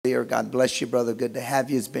here. God bless you, brother. Good to have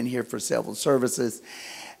you. He's been here for several services.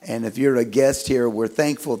 And if you're a guest here, we're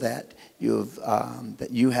thankful that you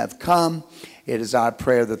have come. It is our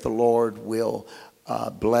prayer that the Lord will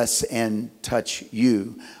bless and touch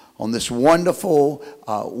you. On this wonderful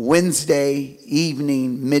Wednesday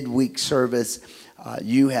evening midweek service,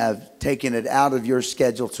 you have taken it out of your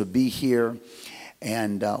schedule to be here,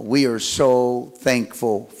 and we are so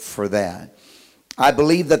thankful for that. I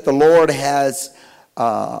believe that the Lord has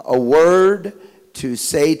a word to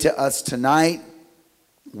say to us tonight.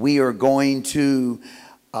 We are going to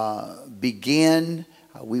begin.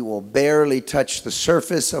 We will barely touch the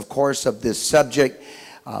surface, of course, of this subject,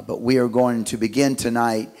 but we are going to begin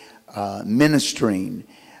tonight ministering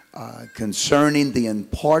concerning the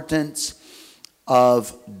importance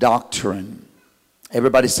of doctrine.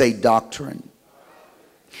 Everybody say doctrine.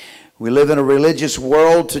 We live in a religious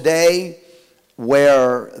world today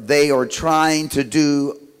where they are trying to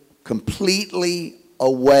do completely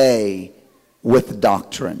away with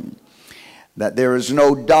doctrine. That there is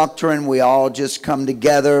no doctrine. We all just come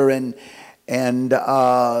together and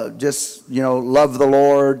just, love the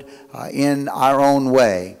Lord in our own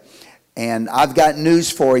way. And I've got news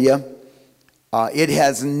for you. It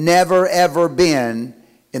has never, ever been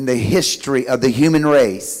in the history of the human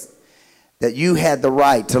race that you had the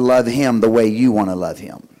right to love Him the way you want to love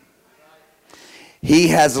Him. He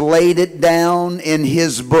has laid it down in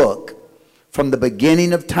His book from the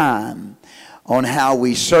beginning of time on how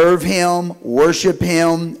we serve Him, worship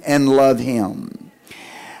Him, and love Him.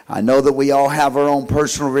 I know that we all have our own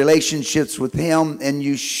personal relationships with Him, and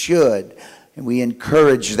you should, and we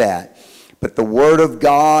encourage that. But the Word of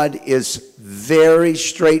God is very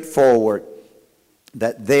straightforward,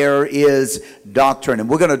 that there is doctrine. And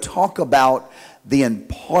we're going to talk about the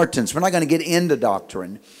importance. We're not going to get into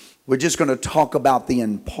doctrine. We're just going to talk about the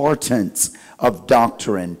importance of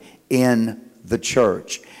doctrine in the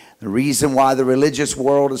church. The reason why the religious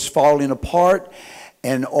world is falling apart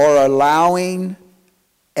and are allowing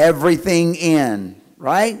everything in,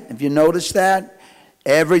 right? Have you noticed that?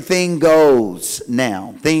 Everything goes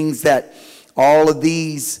now. Things that all of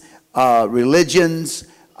these religions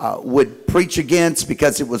would preach against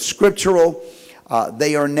because it was scriptural,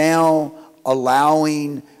 they are now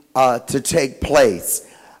allowing to take place.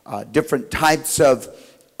 Different types of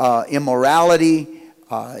immorality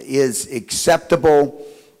is acceptable,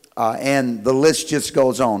 and the list just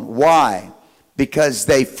goes on. Why? Because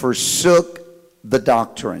they forsook the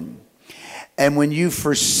doctrine. And when you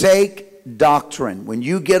forsake doctrine, when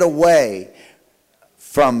you get away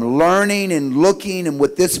from learning and looking and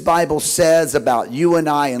what this Bible says about you and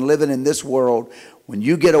I and living in this world, when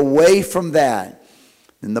you get away from that,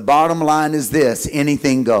 then the bottom line is this: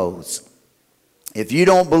 anything goes. If you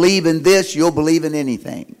don't believe in this, you'll believe in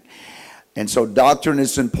anything. And so doctrine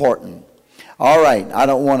is important. All right, I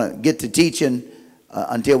don't want to get to teaching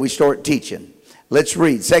until we start teaching. Let's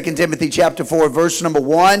read 2 Timothy chapter 4, verse number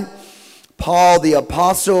 1. Paul the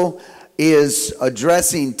apostle is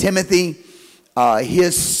addressing Timothy,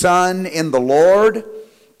 his son in the Lord,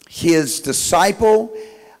 his disciple,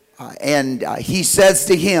 and he says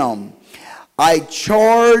to him, I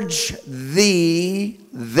charge thee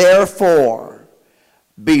therefore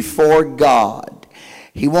before God.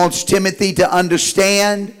 He wants Timothy to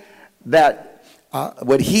understand that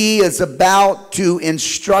what he is about to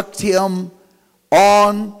instruct him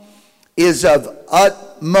on is of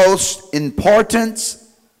utmost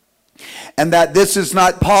importance, and that this is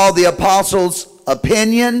not Paul the apostle's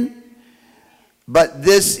opinion, but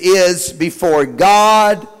this is before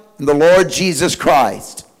God and the Lord Jesus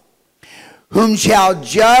Christ, whom shall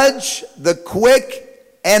judge the quick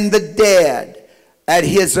and the dead at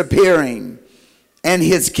His appearing and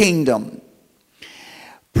His kingdom.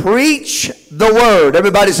 Preach the word.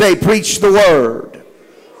 Everybody say, preach the word.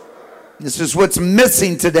 This is what's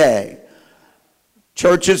missing today.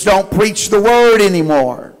 Churches don't preach the word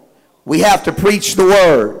anymore. We have to preach the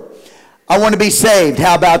word. I want to be saved.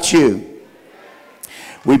 How about you?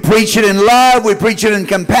 We preach it in love. We preach it in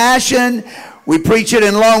compassion. We preach it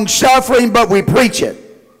in long suffering, but we preach it.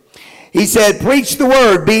 He said, preach the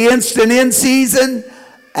word. Be instant in season,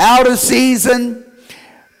 out of season.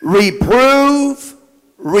 Reprove,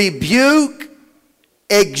 rebuke,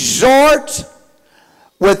 exhort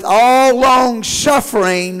with all long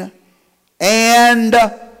suffering and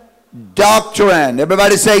doctrine.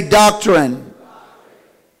 Everybody say doctrine.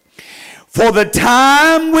 For the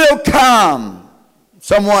time will come.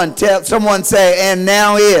 Someone say, and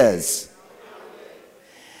now is.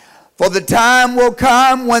 For the time will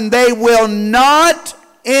come when they will not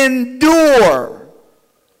endure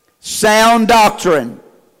sound doctrine,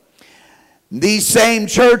 These same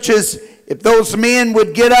churches, if those men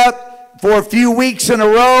would get up for a few weeks in a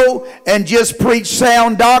row and just preach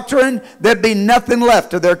sound doctrine, there'd be nothing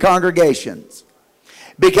left of their congregations.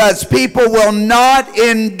 Because people will not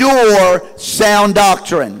endure sound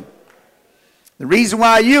doctrine. The reason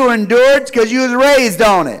why you endured is because you was raised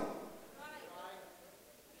on it.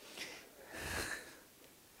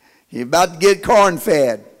 You're about to get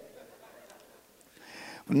corn-fed.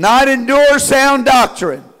 Will not endure sound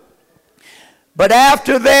doctrine. But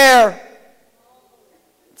after their,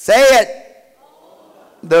 say it,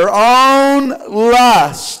 their own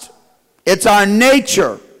lust. It's our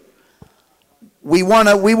nature. We want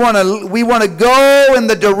to go in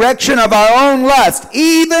the direction of our own lust,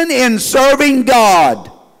 even in serving God.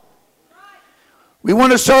 We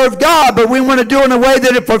want to serve God, but we want to do it in a way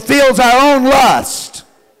that it fulfills our own lust.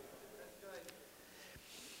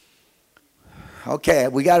 Okay,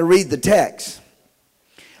 we got to read the text.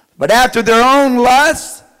 But after their own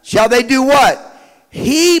lust, shall they do what?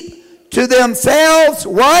 Heap to themselves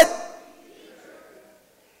what?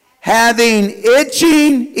 Having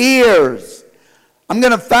itching ears. I'm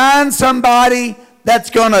going to find somebody that's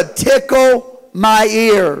going to tickle my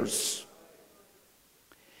ears.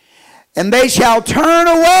 And they shall turn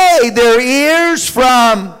away their ears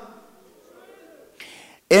from,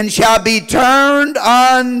 and shall be turned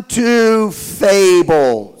unto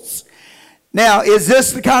fables. Now, is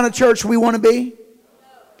this the kind of church we want to be?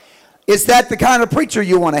 Is that the kind of preacher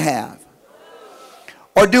you want to have?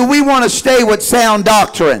 Or do we want to stay with sound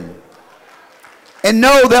doctrine and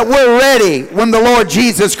know that we're ready when the Lord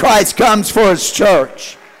Jesus Christ comes for His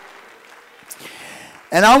church?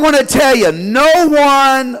 And I want to tell you, no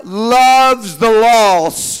one loves the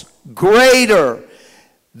lost greater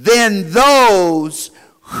than those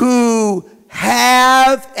who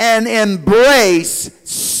have and embrace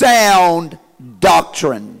sound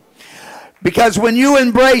doctrine. Because when you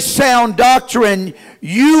embrace sound doctrine,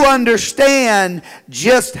 you understand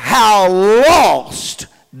just how lost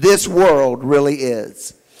this world really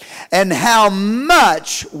is, and how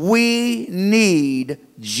much we need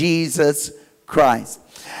Jesus Christ.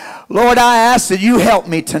 Lord, I ask that you help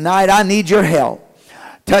me tonight. I need your help.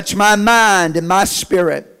 Touch my mind and my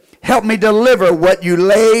spirit. Help me deliver what you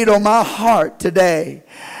laid on my heart today.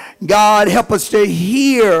 God, help us to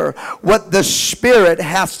hear what the Spirit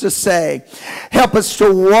has to say. Help us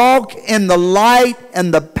to walk in the light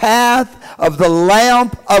and the path of the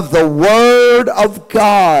lamp of the Word of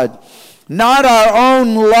God. Not our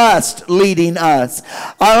own lust leading us,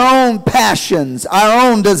 our own passions, our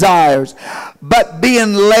own desires, but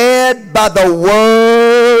being led by the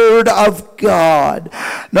Word of God.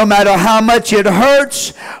 No matter how much it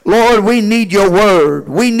hurts, Lord, we need your Word.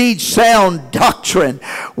 We need sound doctrine.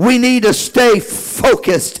 We need to stay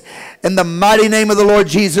focused in the mighty name of the Lord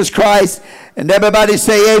Jesus Christ. And everybody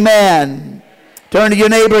say amen. Turn to your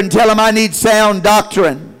neighbor and tell him, I need sound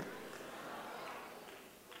doctrine.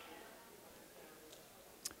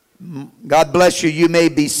 God bless you. You may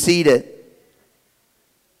be seated.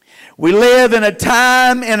 We live in a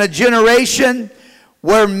time, in a generation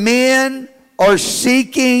where men are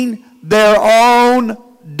seeking their own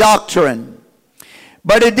doctrine.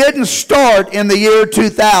 But it didn't start in the year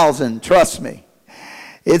 2000, trust me.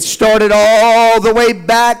 It started all the way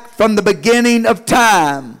back from the beginning of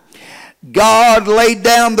time. God laid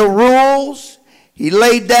down the rules. He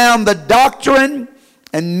laid down the doctrine.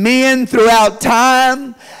 And men throughout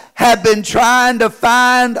time have been trying to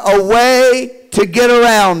find a way to get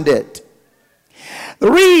around it.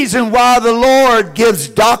 The reason why the Lord gives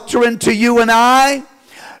doctrine to you and I,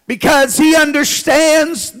 because He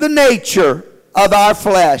understands the nature of our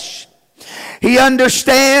flesh. He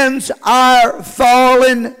understands our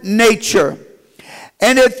fallen nature.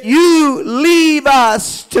 And if you leave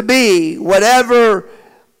us to be whatever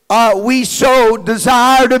we so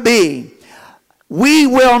desire to be, we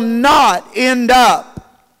will not end up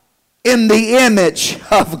in the image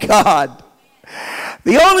of God.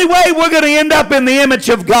 The only way we're going to end up in the image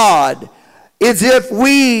of God is if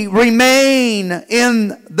we remain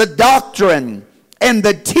in the doctrine and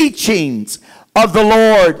the teachings of the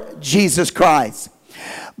Lord Jesus Christ.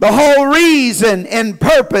 The whole reason and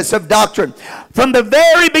purpose of doctrine, from the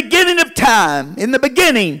very beginning of time, in the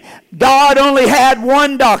beginning, God only had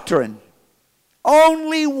one doctrine.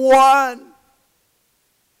 Only one.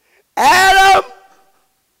 Adam,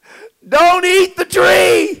 don't eat the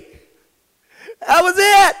tree. That was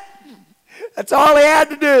it. That's all he had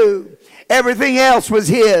to do. Everything else was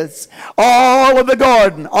his. All of the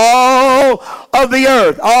garden, all of the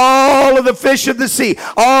earth, all of the fish of the sea,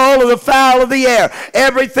 all of the fowl of the air.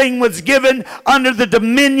 Everything was given under the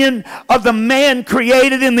dominion of the man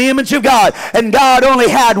created in the image of God. And God only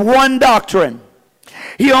had one doctrine.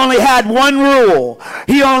 He only had one rule.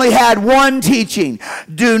 He only had one teaching.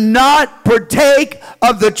 Do not partake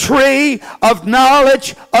of the tree of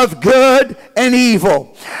knowledge of good and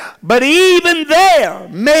evil. But even there,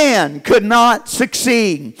 man could not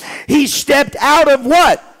succeed. He stepped out of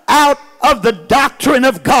what? Out of the doctrine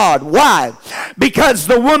of God. Why? Because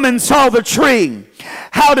the woman saw the tree.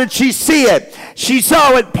 How did she see it? She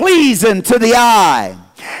saw it pleasing to the eye.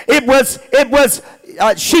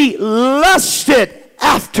 She lusted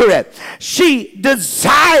after it. She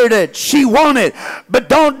desired it. She wanted it. But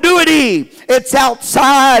don't do it, Eve. It's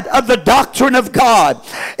outside of the doctrine of God.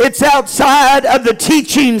 It's outside of the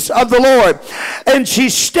teachings of the Lord. And she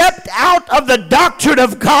stepped out of the doctrine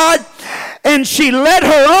of God, and she let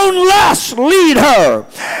her own lust lead her.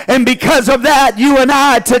 And because of that, you and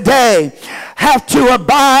I today have to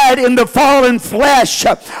abide in the fallen flesh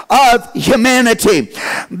of humanity.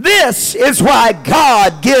 This is why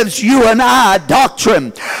God gives you and I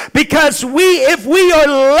doctrine. Because if we are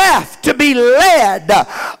left to be led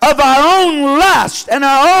of our own lust and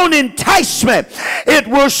our own enticement, it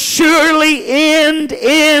will surely end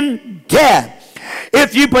in death.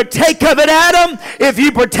 If you partake of it, Adam, if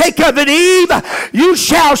you partake of it, Eve, you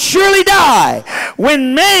shall surely die.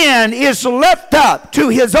 When man is left up to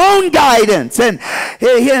his own guidance and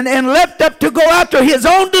left up to go after his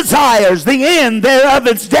own desires, the end thereof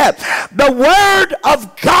is death. The word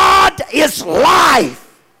of God is life.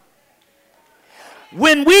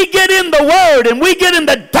 When we get in the Word and we get in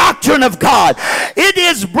the doctrine of God, it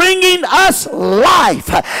is bringing us life.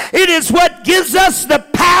 It is what gives us the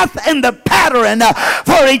path and the pattern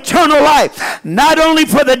for eternal life. Not only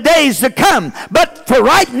for the days to come, but for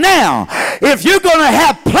right now. If you're going to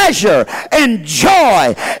have pleasure and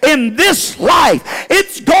joy in this life,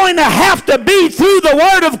 it's going to have to be through the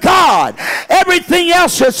Word of God. Everything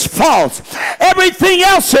else is false. Everything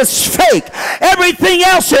else is fake. Everything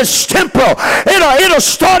else is temporal. It'll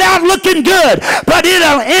start out looking good, but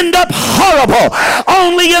it'll end up horrible.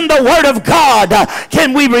 Only in the Word of God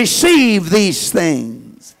can we receive these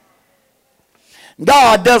things.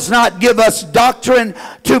 God does not give us doctrine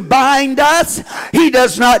to bind us. He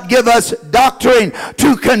does not give us doctrine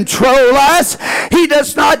to control us. He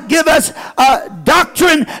does not give us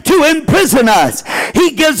doctrine to imprison us.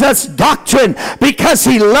 He gives us doctrine because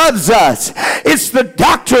He loves us. It's the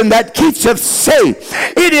doctrine that keeps us safe.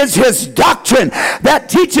 It is His doctrine that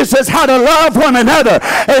teaches us how to love one another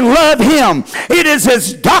and love Him. It is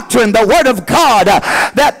His doctrine, the Word of God,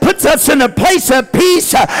 that puts us in a place of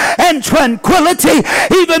peace and tranquility,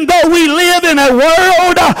 even though we live in a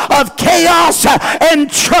world of chaos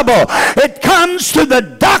and trouble. It comes to the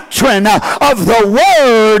doctrine of the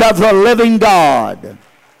Word of the living God.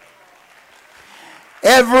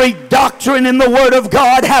 Every doctrine in the Word of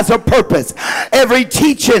God has a purpose. Every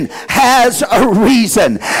teaching has a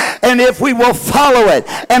reason. And if we will follow it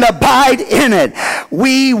and abide in it,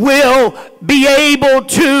 we will be able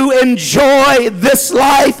to enjoy this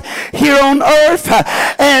life here on earth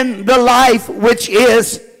and the life which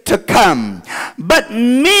is to come. But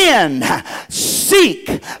men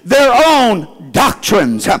seek their own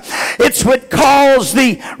doctrines. It's what caused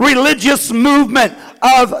the religious movement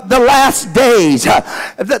of the last days.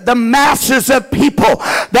 The masses of people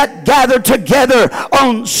that gather together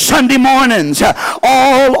on Sunday mornings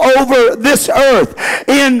all over this earth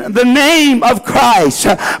in the name of Christ,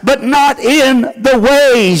 but not in the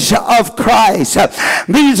ways of Christ.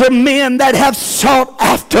 These are men that have sought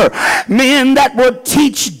after, men that will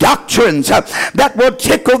teach doctrines that will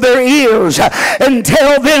tickle their ears and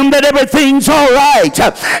tell them that everything's all right.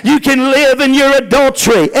 You can live in your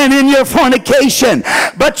adultery and in your fornication,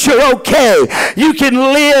 but you're okay. You can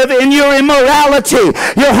live in your immorality,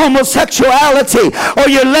 your homosexuality, or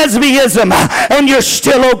your lesbianism, and you're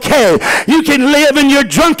still okay. You can live in your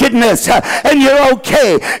drunkenness, and you're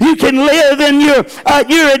okay. You can live in your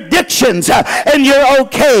addictions, and you're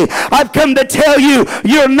okay. I've come to tell you,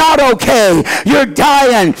 you're not okay. You're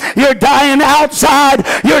dying. You're dying outside.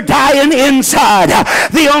 You're dying inside.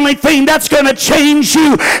 The only thing that's going to change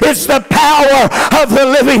you is the power of the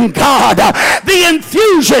living God. The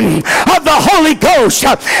infusion of the Holy Ghost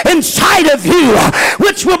inside of you,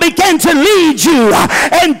 which will begin to lead you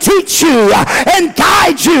and teach you and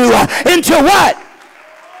guide you into what?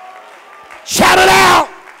 Shout it out.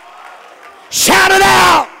 Shout it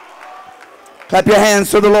out. Clap your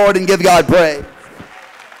hands to the Lord and give God praise.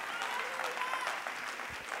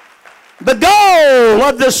 The goal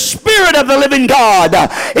of the Spirit of the living God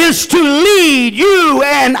is to lead you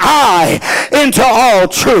and I into all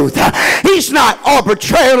truth. He's not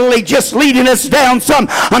arbitrarily just leading us down some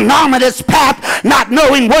anomalous path, not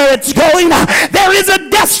knowing where it's going. There is a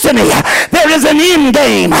destiny. There is an end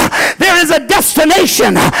game. There is a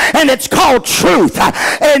destination, and it's called truth.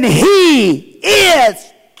 And He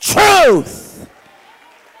is truth.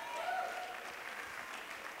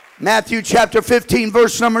 Matthew chapter 15,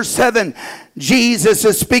 verse number 7. Jesus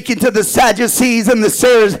is speaking to the Sadducees and the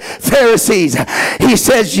Pharisees. He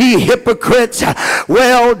says, ye hypocrites,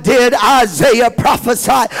 well did Isaiah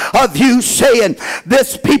prophesy of you, saying,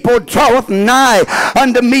 this people draweth nigh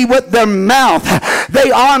unto me with their mouth.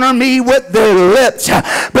 They honor me with their lips,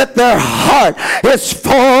 but their heart is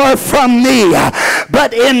far from me.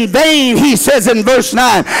 But in vain, he says in verse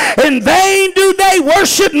 9, in vain do they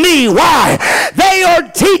worship me. Why? They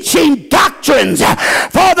are teaching doctrines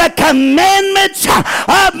for the commandments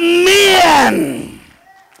of men.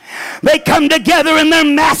 They come together in their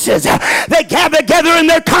masses. They gather together in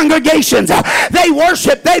their congregations. They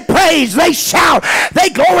worship, they praise, they shout, they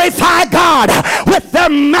glorify God with their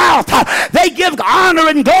mouth. They give honor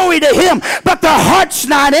and glory to Him, but their heart's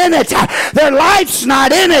not in it. Their life's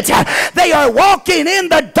not in it. They are walking in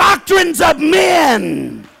the doctrines of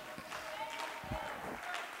men.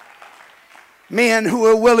 Men who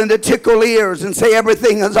are willing to tickle ears and say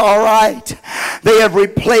everything is all right. They have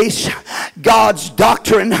replaced God's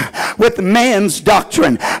doctrine with man's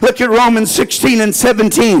doctrine. Look at Romans 16 and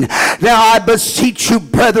 17. Now I beseech you,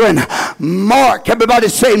 brethren, mark. Everybody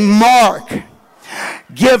say mark.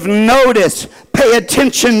 Give notice, pay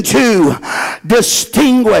attention to,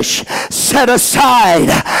 distinguish, set aside,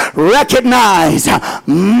 recognize,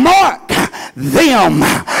 mark them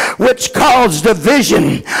which cause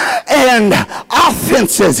division and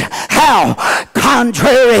offenses. How?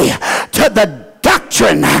 Contrary to the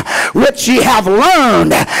doctrine which ye have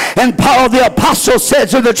learned. And Paul the apostle says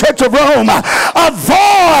to the church of Rome,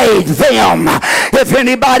 avoid them. If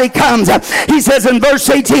anybody comes, he says in verse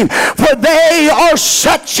 18, for they are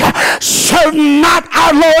such, serve not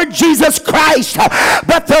our Lord Jesus Christ,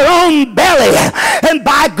 but their own belly, and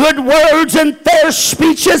by good words and fair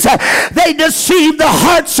speeches they deceive the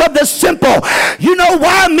hearts of the simple. You know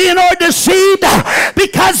why men are deceived?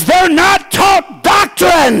 Because they're not taught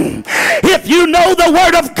doctrine. If you know the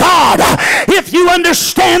Word of God, if you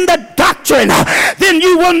understand the doctrine, then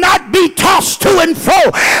you will not be tossed to and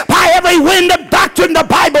fro by every wind of doctrine. The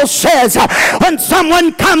Bible says when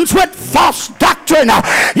someone comes with false doctrine,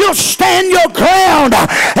 you'll stand your ground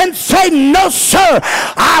and say, no sir,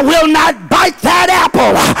 I will not bite that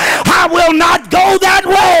apple. I will not go that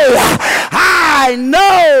way. I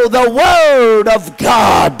know the Word of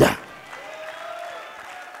God.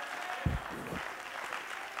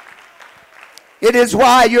 It is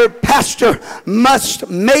why your pastor must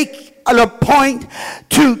make a point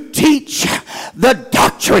to teach the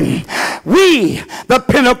doctrine. We, the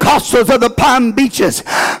Pentecostals of the Palm Beaches,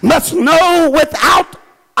 must know without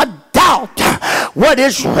a doubt what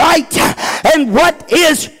is right and what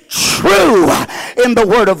is true in the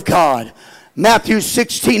Word of God. Matthew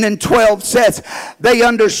 16 and 12 says, they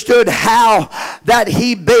understood how that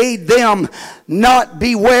he bade them not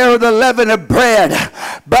beware of the leaven of bread,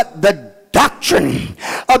 but the doctrine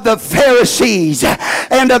of the Pharisees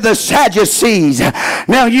and of the Sadducees.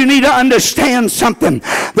 Now you need to understand something.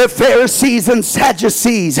 The Pharisees and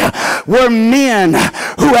Sadducees were men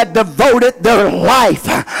who had devoted their life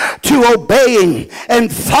to obeying and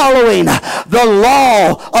following the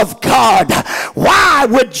law of God. Why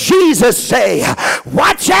would Jesus say,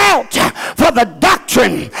 watch out for the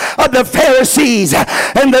doctrine of the Pharisees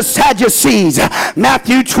and the Sadducees?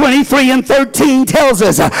 Matthew 23 and 13 tells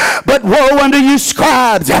us, but woe unto you,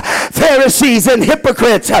 scribes, Pharisees, and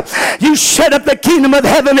hypocrites! You shut up the kingdom of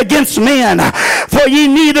heaven against men. For ye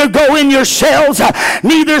neither go in yourselves,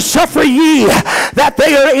 neither suffer ye that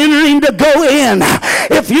they are entering to go in.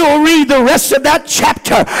 If you'll read the rest of that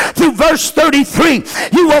chapter through verse 33,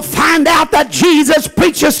 you will find out that Jesus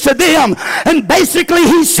preaches to them, and basically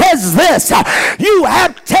he says this: you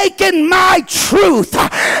have taken my truth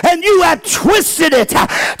and you have twisted it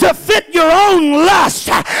to fit your own lust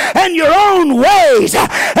and your own ways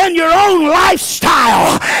and your own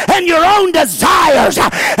lifestyle and your own desires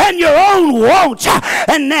and your own wants.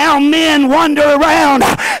 And now men wander around.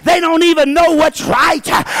 They don't even know what's right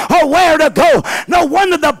or where to go. No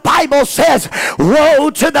wonder the Bible says, woe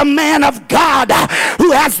to the man of God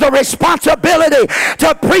who has the responsibility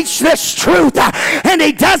to preach this truth and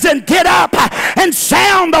he doesn't get up and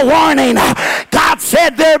sound the warning. God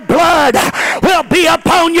said their blood will be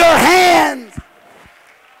upon your hands.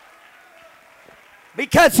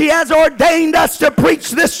 Because He has ordained us to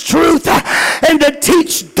preach this truth and to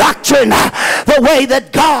teach doctrine the way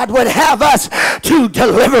that God would have us to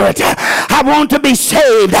deliver it. I want to be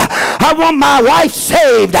saved. I want my wife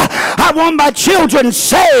saved. I want my children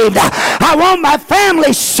saved. I want my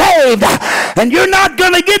family saved. And you're not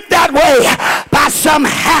going to get that way by some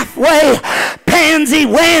halfway,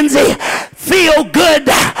 pansy-wansy, feel-good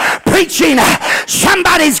preaching.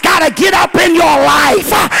 Somebody's got to get up in your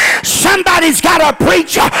life. Somebody's got to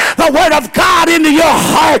preach the Word of God into your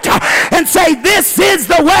heart and say, this is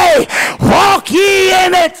the way. Walk ye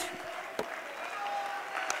in it.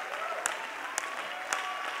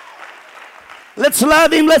 Let's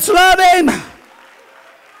love Him. Let's love Him.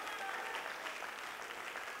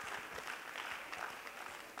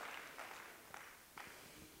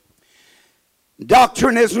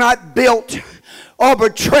 Doctrine is not built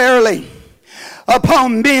arbitrarily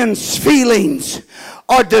upon men's feelings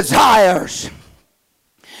or desires.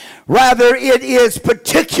 Rather, it is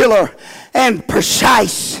particular and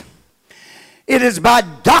precise. It is by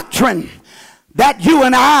doctrine that you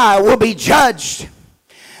and I will be judged.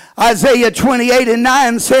 Isaiah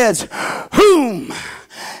 28:9 says, whom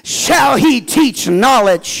shall He teach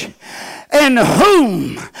knowledge? And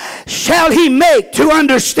whom shall He make to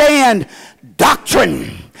understand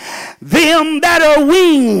doctrine? Them that are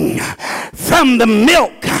weaned from the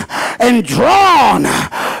milk and drawn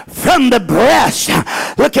from the breast.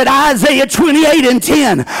 Look at Isaiah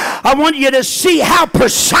 28:10. I want you to see how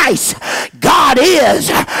precise God is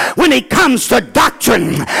when it comes to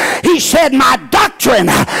doctrine. He said, my doctrine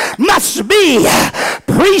must be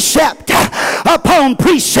precept upon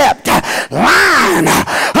precept, line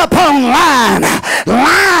upon line,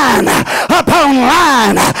 line upon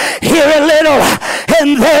line, here a little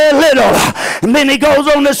and there a little. And then he goes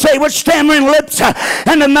on to say, with stammering lips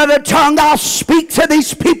and another tongue I'll speak to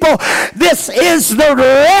these people. This is the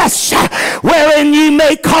rest wherein ye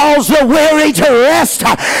may cause the weary to rest.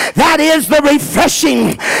 That is the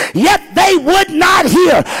refreshing. Yet they would not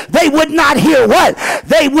hear. They would not hear what?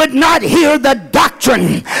 They would not hear the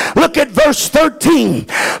doctrine. Look at verse 13.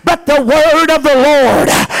 But the word of the Lord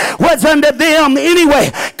was unto them.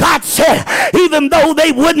 Anyway, God said, even though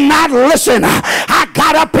they would not listen, I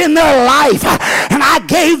got up in their life and I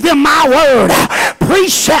gave them my word.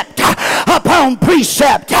 Precept upon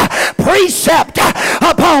precept, precept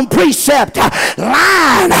upon precept,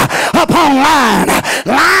 line upon line,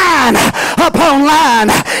 line upon line,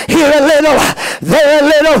 here a little, there a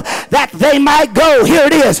little, that they might go, here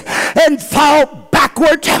it is, and fall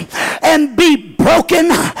backward and be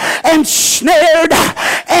broken and snared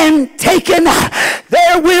and taken.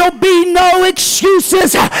 There will be no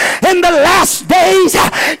excuses in the last days.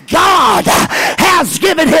 God has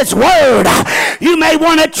given His word. You may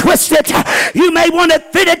want to twist it, you may want to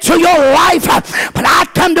fit it to your life, but I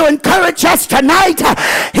come to encourage us tonight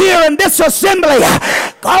here in this assembly.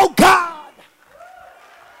 Oh God,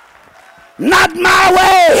 not my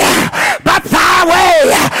way, but thy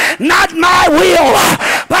way. Not my will,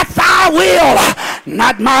 but thy will.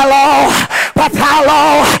 Not my law, but thy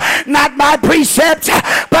law. Not my precept,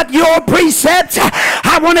 but your precept.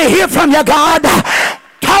 I want to hear from you, God.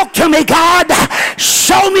 Talk to me, God.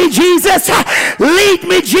 Show me, Jesus. Lead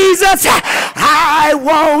me, Jesus. I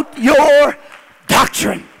want your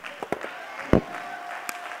doctrine.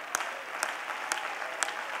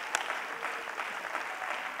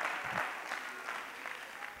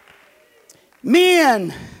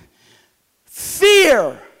 Men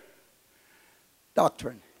fear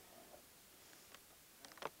doctrine.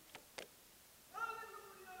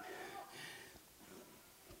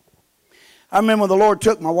 I remember when the Lord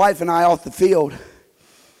took my wife and I off the field.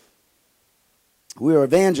 We were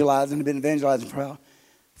evangelizing. We've been evangelizing for about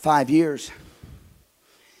 5 years.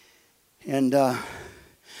 And the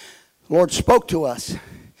Lord spoke to us.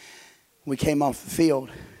 We came off the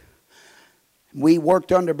field. We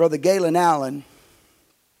worked under Brother Galen Allen.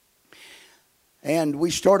 And we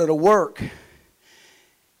started a work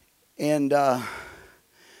in a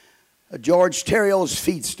George Terrio's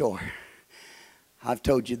feed store. I've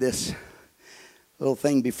told you this little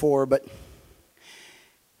thing before, but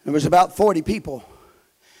there was about 40 people,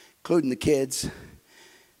 including the kids,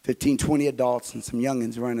 15, 20 adults and some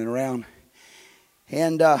youngins running around.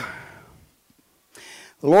 And the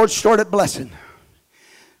Lord started blessing,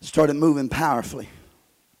 started moving powerfully.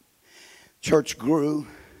 Church grew.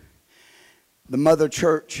 The mother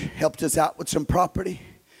church helped us out with some property.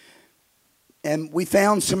 And we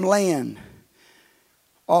found some land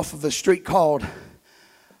off of a street called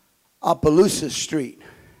Opelousas Street,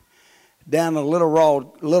 down a little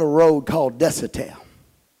road called Desautel.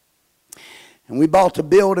 And we bought a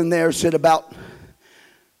building there, said about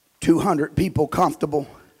 200 people comfortable,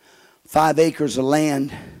 5 acres of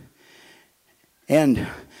land. And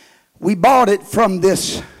we bought it from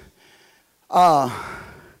this, well,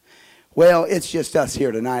 it's just us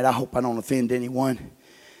here tonight. I hope I don't offend anyone.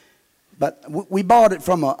 But we bought it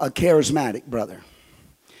from a charismatic brother.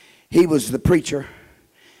 He was the preacher.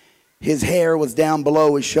 His hair was down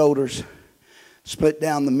below his shoulders, split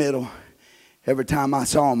down the middle. Every time I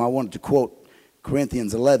saw him, I wanted to quote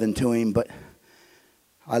Corinthians 11 to him, but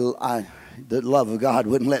the love of God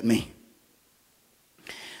wouldn't let me.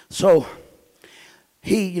 So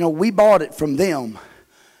we bought it from them.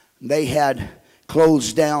 They had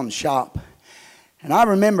closed down shop. And I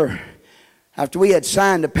remember after we had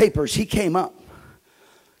signed the papers, he came up.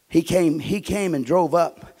 He came and drove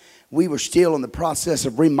up. We were still in the process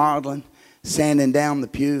of remodeling, sanding down the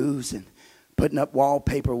pews and putting up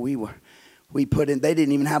wallpaper. We put in, they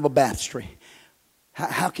didn't even have a baptistry.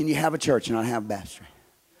 How can you have a church and not have a baptistry?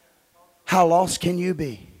 How lost can you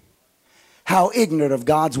be? How ignorant of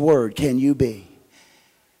God's word can you be?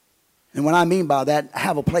 And what I mean by that,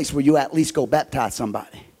 have a place where you at least go baptize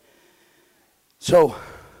somebody. So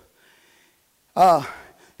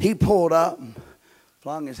he pulled up and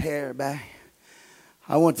flung his hair back.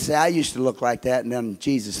 I want to say I used to look like that, and then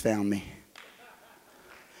Jesus found me.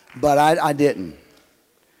 But I didn't.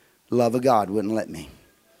 Love of God wouldn't let me.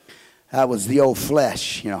 That was the old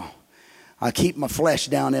flesh, I keep my flesh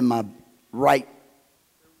down in my right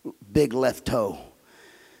big left toe.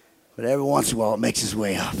 But every once in a while it makes its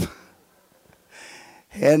way up.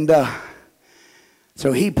 And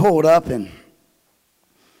so he pulled up and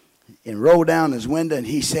rolled down his window, and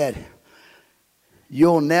he said,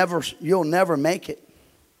 you'll never make it.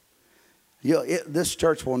 This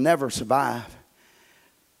church will never survive.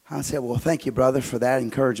 I said, well, thank you, brother, for that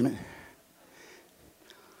encouragement.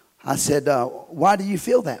 I said, why do you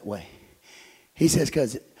feel that way? He says,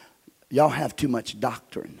 because y'all have too much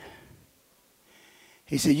doctrine.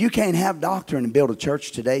 He said, you can't have doctrine and build a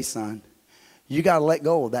church today, son. You got to let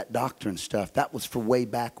go of that doctrine stuff. That was for way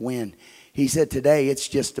back when. He said, today it's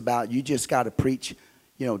just about, you just got to preach,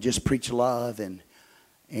 just preach love. And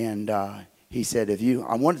he said,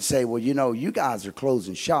 I wanted to say, well, you guys are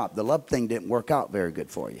closing shop. The love thing didn't work out very good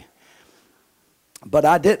for you. But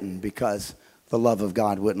I didn't, because the love of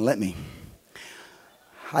God wouldn't let me.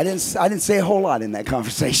 I didn't say a whole lot in that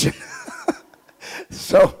conversation.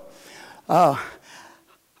 So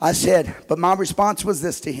I said, but my response was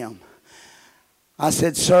this to him. I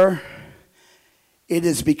said, sir, it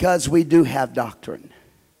is because we do have doctrine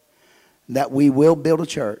that we will build a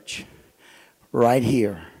church right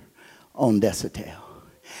here on Desautel.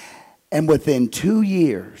 And within 2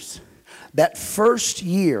 years, that first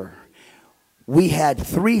year, we had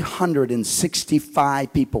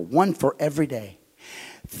 365 people, one for every day.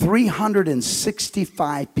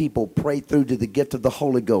 365 people prayed through to the gift of the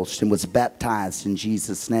Holy Ghost and was baptized in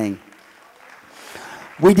Jesus' name.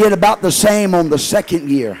 We did about the same on the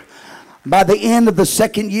second year. By the end of the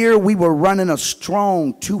second year, we were running a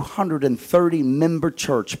strong 230-member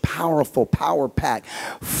church, powerful, power-packed,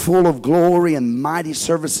 full of glory and mighty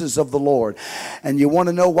services of the Lord. And you want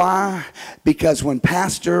to know why? Because when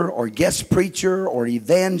pastor or guest preacher or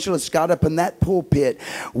evangelist got up in that pulpit,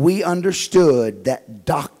 we understood that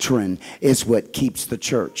doctrine is what keeps the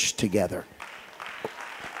church together.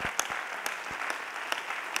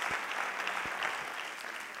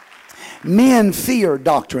 Men fear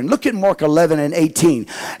doctrine. Look at Mark 11 and 18.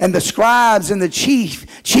 And the scribes and the chief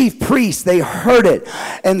priests, they heard it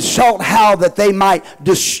and sought how that they might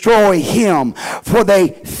destroy him. For they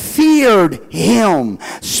feared him.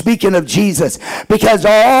 Speaking of Jesus. Because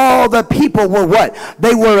all the people were what?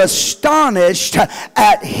 They were astonished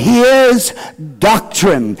at his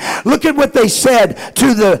doctrine. Look at what they said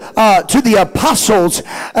to the apostles,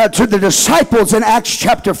 to the disciples in Acts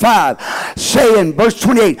chapter 5. Saying, verse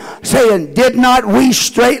 28, saying, did not we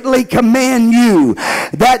straitly command you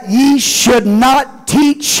that ye should not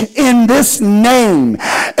teach in this name?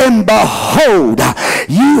 And behold,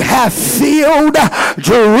 you have filled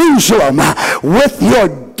Jerusalem with your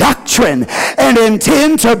doctrine and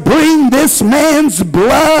intend to bring this man's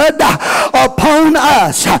blood upon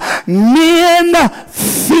us. Men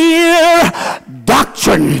fear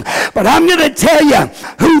doctrine. But I'm going to tell you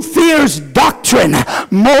who fears doctrine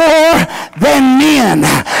more than men,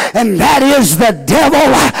 and that is the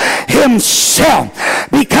devil himself.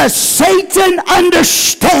 Because Satan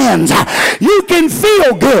understands you can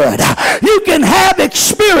feel good, you can have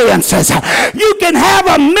experiences, you can have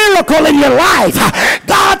a miracle in your life,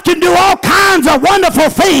 God can do all kinds of wonderful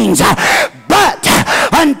things, but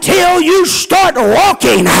until you start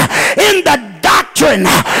walking in the doctrine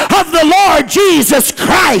of the Lord Jesus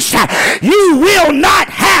Christ. You will not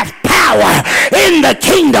have power in the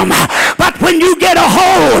kingdom. But when you get a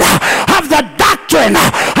hold of the doctrine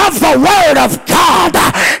of the Word of God,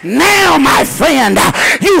 now, my friend,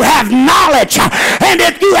 you have knowledge. And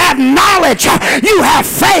if you have knowledge, you have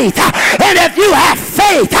faith. And if you have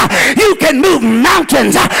faith, you can move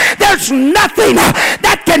mountains. There's nothing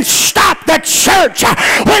that can stop the church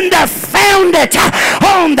when they're founded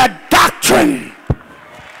on the doctrine.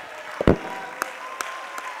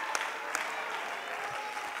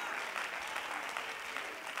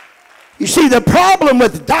 You see, the problem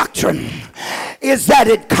with doctrine is that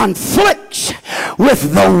it conflicts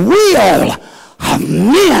with the will of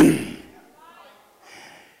men.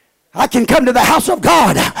 I can come to the house of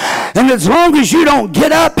God, and as long as you don't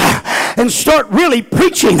get up and start really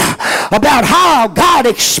preaching about how God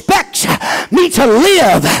expects me to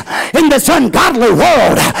live in this ungodly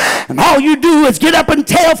world, and all you do is get up and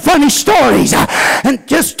tell funny stories and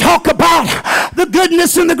just talk about the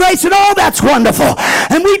goodness and the grace, and all that's wonderful,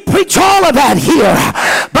 and we preach all of that here,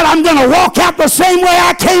 but I'm going to walk out the same way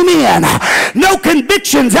I came in. No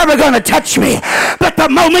conviction's ever going to touch me. But the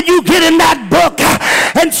moment you get in that book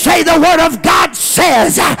and say the Word of God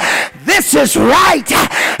says this is right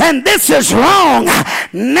and this is wrong,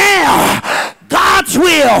 now God's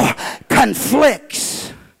will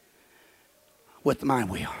conflicts with my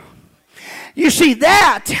will. You see,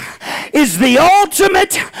 that is the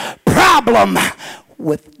ultimate problem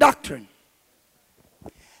with doctrine.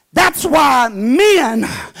 That's why men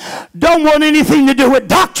don't want anything to do with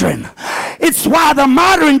doctrine. It's why the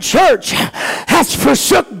modern church has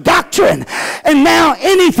forsook doctrine, and now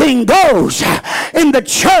anything goes in the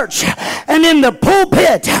church and in the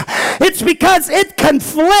pulpit. It's because it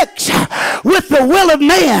conflicts with the will of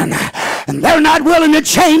man, and they're not willing to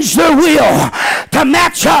change their will to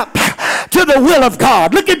match up to the will of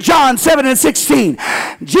God. Look at John 7:16.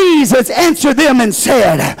 Jesus answered them and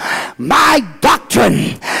said, my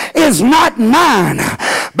doctrine is not mine,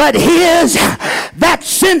 but his that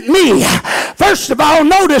sent me. First of all,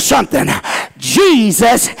 notice something.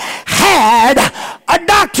 Jesus had a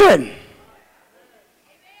doctrine.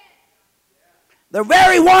 The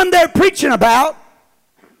very one they're preaching about,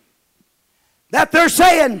 that they're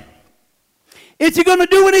saying, if you're going to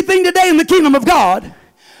do anything today in the kingdom of God,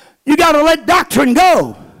 you got to let doctrine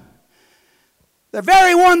go. The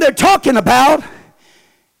very one they're talking about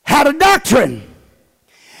had a doctrine.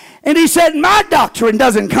 And he said, my doctrine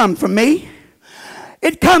doesn't come from me.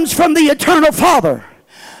 It comes from the eternal Father,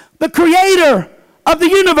 the creator of the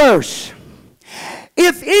universe.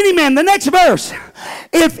 If any man, the next verse,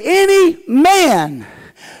 if any man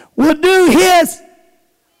will do his,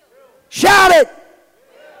 shout it,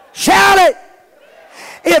 shout it.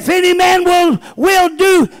 If any man will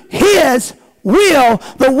do his will,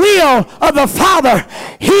 the will of the Father,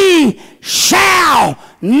 he shall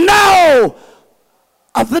know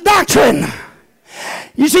of the doctrine.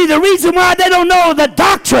 You see, the reason why they don't know the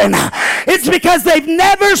doctrine is because they've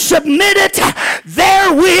never submitted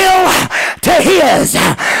their will to his.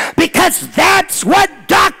 Because that's what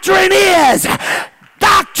doctrine is.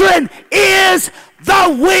 Doctrine is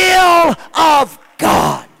the will of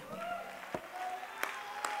God.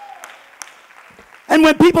 And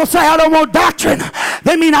when people say, I don't want doctrine,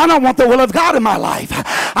 they mean I don't want the will of God in my life.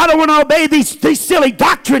 I don't want to obey these silly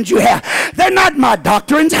doctrines you have. They're not my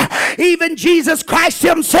doctrines. Even Jesus Christ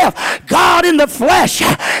himself, God in the flesh,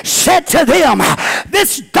 said to them,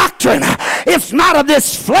 this doctrine is not of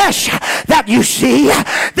this flesh that you see.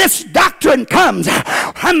 This doctrine comes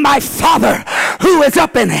from my Father who is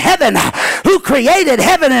up in heaven, who created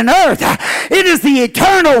heaven and earth. It is the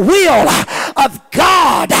eternal will of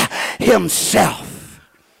God himself.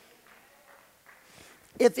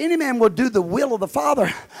 If any man will do the will of the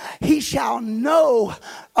Father, he shall know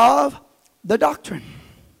of the doctrine.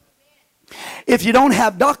 If you don't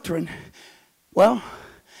have doctrine, well,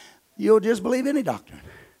 you'll just believe any doctrine.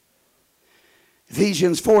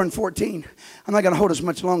 Ephesians 4:14. I'm not going to hold us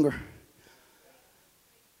much longer.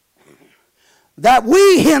 That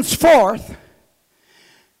we henceforth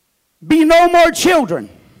be no more children.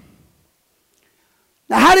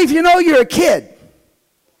 Now, how do you know you're a kid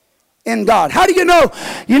in God? How do you know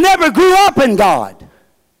you never grew up in God?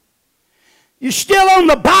 You're still on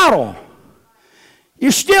the bottle.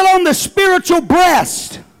 You're still on the spiritual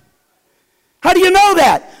breast. How do you know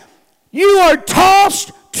that? You are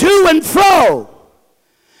tossed to and fro.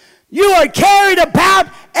 You are carried about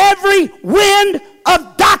every wind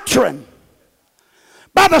of doctrine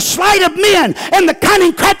by the sleight of men and the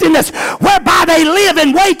cunning craftiness whereby they live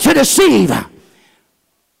and wait to deceive.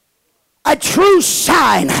 A true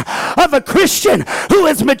sign of a Christian who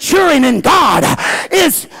is maturing in God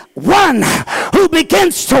is one who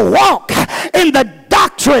begins to walk in the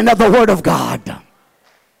doctrine of the Word of God.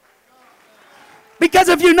 Because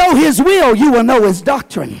if you know His will, you will know His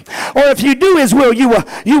doctrine. Or if you do His will, you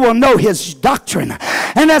will know His doctrine.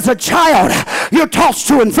 And as a child, you're tossed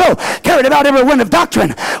to and fro, carried about every wind of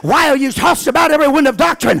doctrine. Why are you tossed about every wind of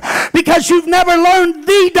doctrine? Because you've never learned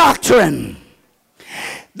the doctrine.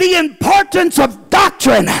 The importance of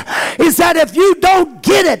doctrine is that if you don't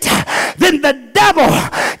get it, then the devil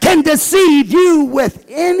can deceive you with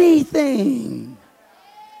anything.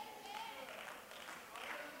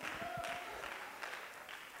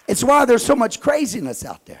 It's why there's so much craziness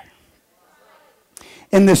out there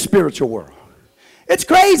in this spiritual world. It's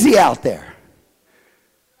crazy out there.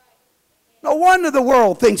 No wonder the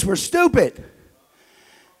world thinks we're stupid.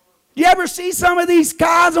 Do you ever see some of these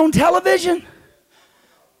guys on television?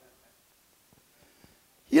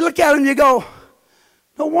 You look at them and you go,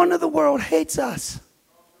 no wonder the world hates us.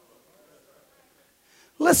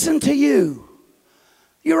 Listen to you.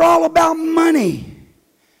 You're all about money.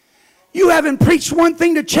 You haven't preached one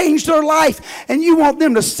thing to change their life, and you want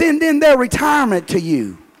them to send in their retirement to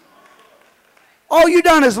you. All you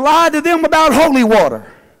done is lied to them about holy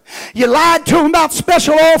water. You lied to them about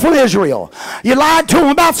special oil from Israel. You lied to them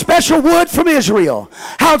about special wood from Israel.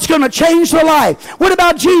 How it's going to change their life. What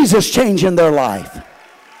about Jesus changing their life?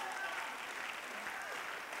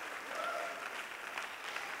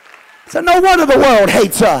 So no wonder the world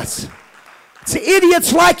hates us. It's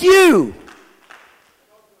idiots like you.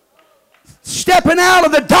 Stepping out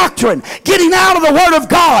of the doctrine, getting out of the Word of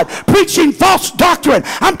God, preaching false doctrine.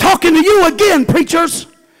 I'm talking to you again, preachers.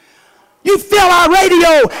 You fill our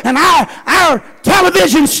radio and our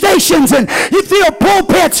television stations, and you fill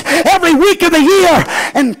pulpits every week of the year,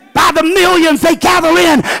 and by the millions they gather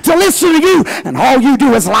in to listen to you, and all you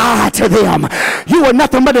do is lie to them. You are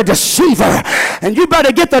nothing but a deceiver, and you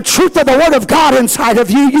better get the truth of the Word of God inside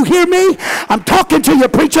of you. You hear me? I'm talking to you,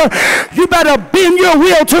 preacher. You better bend your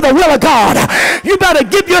will to the will of God. You better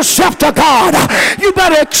give yourself to God. You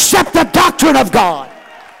better accept the doctrine of God.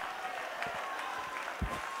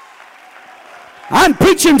 I'm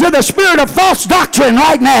preaching to the spirit of false doctrine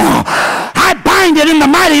right now. I bind it in the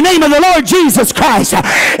mighty name of the Lord Jesus Christ.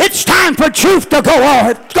 It's time for truth to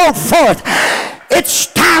go forth. It's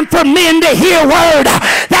time for men to hear word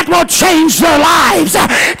that will change their lives,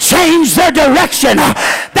 change their direction,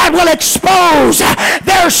 that will expose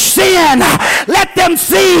their sin. Let them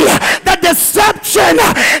see the deception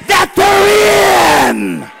that they're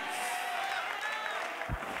in.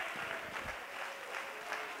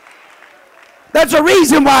 There's a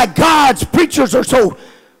reason why God's preachers are so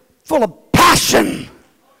full of passion.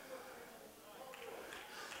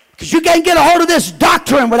 Because you can't get a hold of this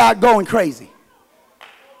doctrine without going crazy.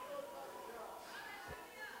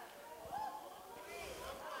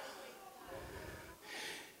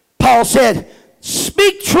 Paul said,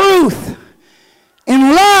 speak truth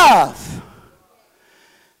in love,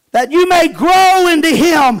 that you may grow into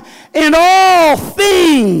Him in all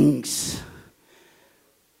things,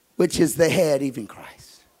 which is the head, even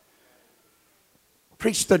Christ.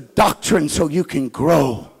 Preach the doctrine so you can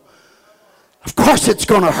grow. Of course it's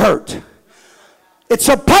going to hurt. It's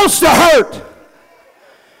supposed to hurt.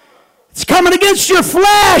 It's coming against your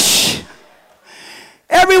flesh.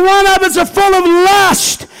 Every one of us are full of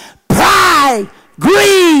lust, pride,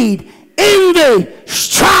 greed, envy,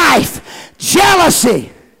 strife,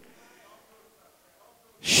 jealousy.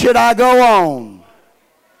 Should I go on?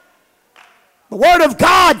 The Word of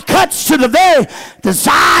God cuts to the very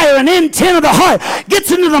desire and intent of the heart, gets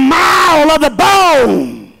into the marrow of the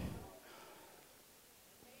bone,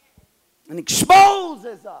 and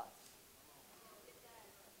exposes us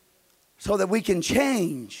so that we can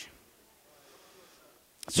change,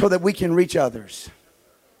 so that we can reach others.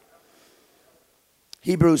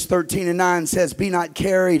 Hebrews 13:9 says, be not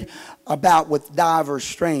carried about with divers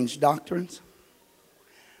strange doctrines.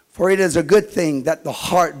 For it is a good thing that the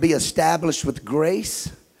heart be established with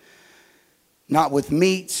grace, not with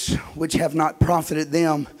meats which have not profited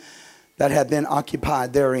them that have been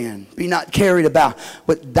occupied therein. Be not carried about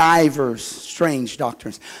with divers strange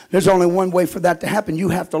doctrines. There's only one way for that to happen. You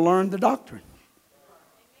have to learn the doctrine.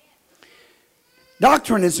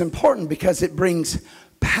 Doctrine is important because it brings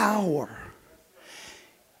power.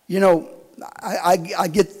 You know, I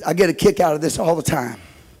get a kick out of this all the time.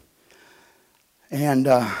 And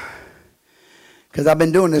because I've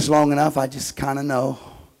been doing this long enough, I just kind of know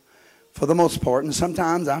for the most part. And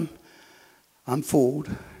sometimes I'm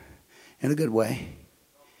fooled in a good way.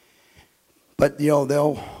 But, you know,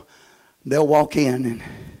 they'll walk in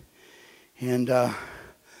And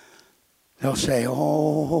they'll say,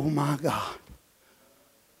 oh my God,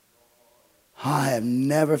 I have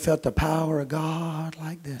never felt the power of God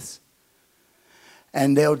like this.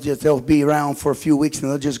 And they'll be around for a few weeks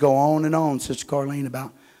and they'll just go on and on, Sister Carlene,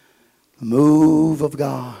 about the move of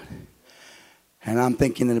God. And I'm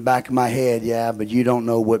thinking in the back of my head, yeah, but you don't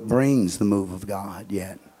know what brings the move of God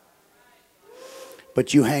yet.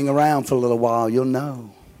 But you hang around for a little while, you'll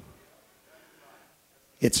know.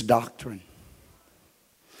 It's doctrine.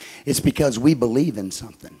 It's because we believe in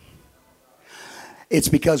something. It's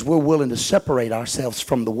because we're willing to separate ourselves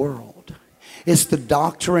from the world. It's the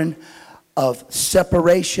doctrine of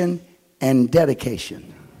separation and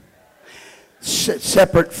dedication.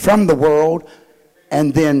 Separate from the world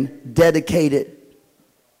and then dedicated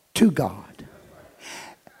to God.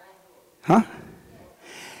 Huh?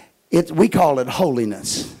 We call it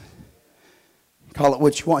holiness. Call it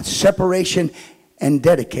what you want. Separation and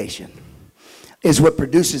dedication is what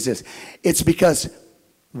produces this. It's because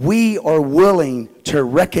we are willing to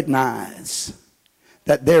recognize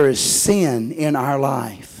that there is sin in our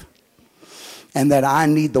life and that I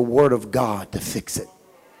need the Word of God to fix it.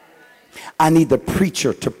 I need the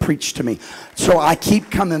preacher to preach to me. So I keep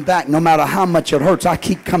coming back. No matter how much it hurts, I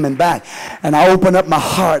keep coming back. And I open up my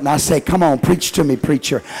heart and I say, come on, preach to me,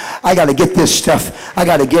 preacher. I got to get this stuff. I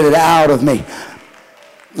got to get it out of me.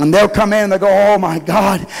 And they'll come in and they'll go, oh my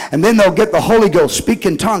God. And then they'll get the Holy Ghost, speak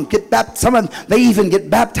in tongues, get baptized. Some of them, they even get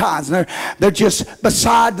baptized. And they're just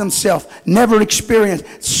beside themselves, never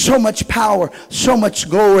experienced so much power, so much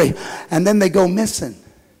glory. And then they go missing.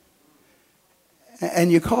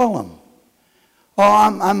 And you call them. Oh,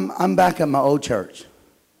 I'm back at my old church.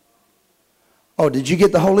 Oh, did you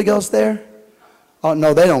get the Holy Ghost there? Oh,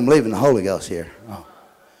 no, they don't believe in the Holy Ghost here.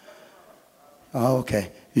 Oh,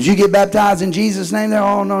 okay. Did you get baptized in Jesus' name there?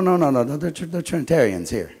 Oh, no. They're Trinitarians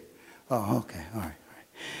here. Oh, okay. All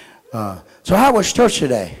right. So how was church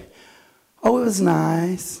today? Oh, it was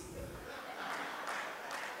nice.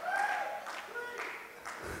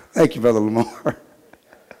 Thank you, Brother Lamar.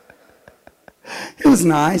 It was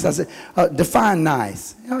nice. I said, define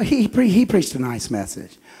nice. Oh, he preached a nice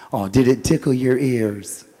message. Oh, did it tickle your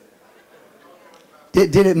ears?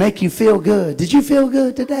 Did it make you feel good? Did you feel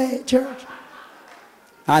good today at church?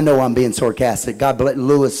 I know I'm being sarcastic. God bless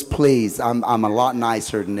Lewis, please. I'm a lot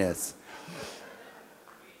nicer than this.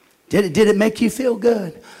 Did it make you feel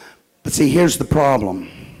good? But see, here's the problem.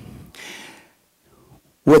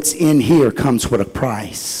 What's in here comes with a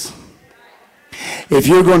price. If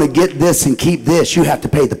you're going to get this and keep this, you have to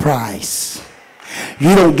pay the price.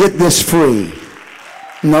 You don't get this free.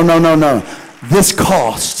 No. This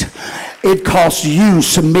cost. It costs you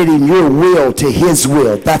submitting your will to His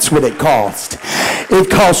will. That's what it cost. It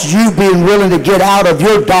costs you being willing to get out of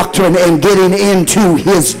your doctrine and getting into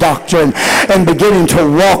His doctrine and beginning to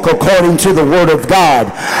walk according to the Word of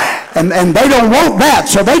God. And they don't want that.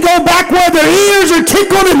 So they go back where their ears are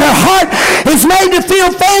tickled and their heart is made to feel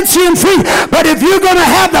fancy and free. But if you're going to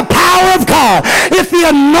have the power of God, if the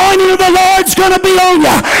anointing of the Lord's going to be on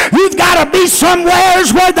you, you've got to be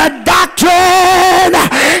somewheres where the doctrine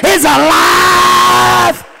is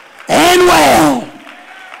alive and well.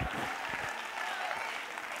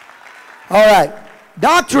 All right.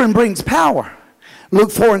 Doctrine brings power.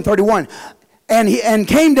 Luke 4:31. And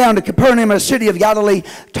came down to Capernaum, a city of Galilee,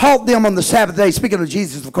 taught them on the Sabbath day, speaking of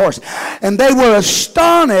Jesus, of course. And they were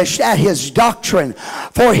astonished at His doctrine,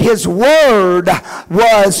 for His word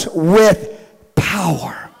was with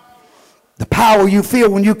power. The power you feel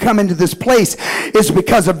when you come into this place is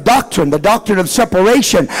because of doctrine. The doctrine of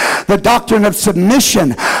separation. The doctrine of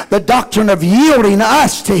submission. The doctrine of yielding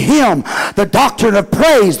us to Him. The doctrine of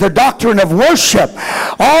praise. The doctrine of worship.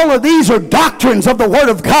 All of these are doctrines of the Word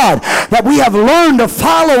of God that we have learned to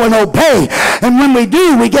follow and obey. And when we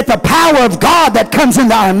do, we get the power of God that comes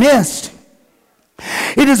into our midst.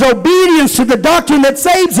 It is obedience to the doctrine that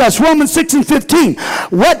saves us. Romans 6:15.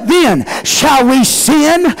 What then? Shall we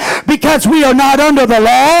sin because we are not under the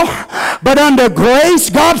law, but under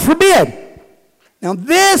grace? God forbid. Now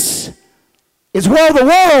this is where the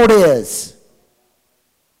world is.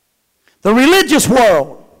 The religious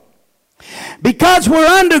world. Because we're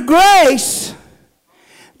under grace,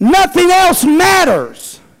 nothing else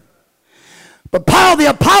matters. But Paul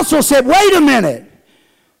the Apostle said, wait a minute.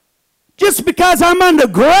 Just because I'm under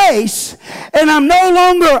grace and I'm no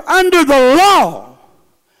longer under the law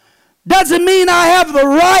doesn't mean I have the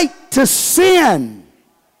right to sin.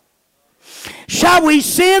 Shall we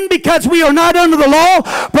sin because we are not under the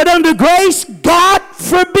law but under grace? God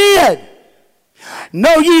forbid.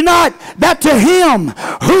 Know ye not that to him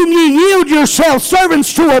whom ye yield yourselves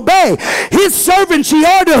servants to obey, his servants ye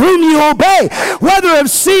are to whom ye obey, whether of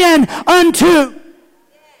sin unto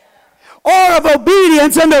or of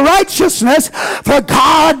obedience unto righteousness? For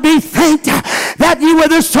God be thanked that you were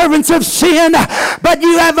the servants of sin, but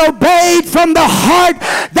you have obeyed from the heart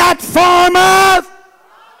that form of.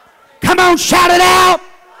 Come on, shout it out.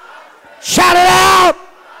 Shout it out.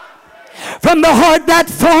 From the heart that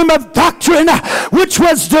form of doctrine which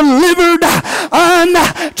was delivered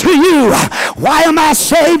unto you. Why am I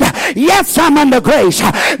saved? Yes, I'm under grace.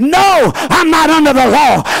 No, I'm not under the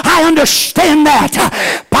law. I understand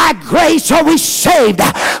that. By grace are we saved.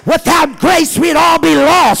 Without grace we'd all be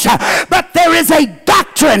lost. But there is a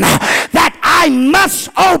doctrine that I must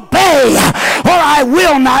obey or I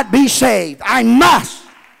will not be saved. I must.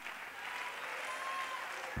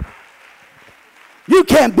 You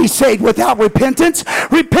can't be saved without repentance.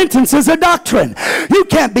 Repentance is a doctrine. You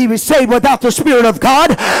can't be saved without the Spirit of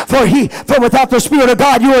God. For without the Spirit of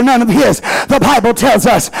God, you are none of His. The Bible tells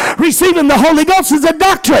us receiving the Holy Ghost is a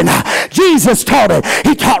doctrine. Jesus taught it.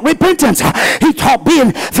 He taught repentance. He taught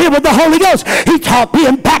being filled with the Holy Ghost. He taught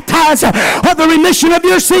being baptized of the remission of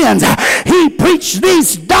your sins. He preached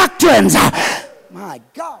these doctrines. My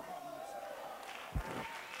God.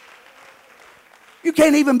 You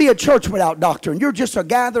can't even be a church without doctrine. You're just a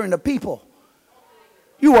gathering of people.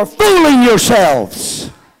 You are fooling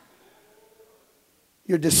yourselves.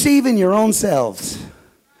 You're deceiving your own selves.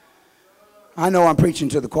 I know I'm preaching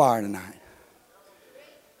to the choir tonight.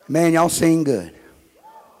 Man, y'all sing good.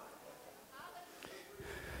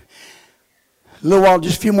 A little while,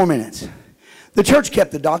 just a few more minutes. The church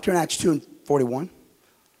kept the doctrine, Acts 2:41.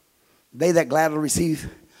 They that gladly receive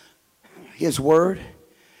His word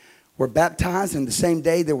were baptized, and the same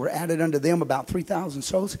day there were added unto them about 3,000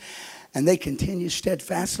 souls, and they continued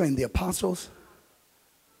steadfastly in the apostles.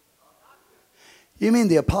 You mean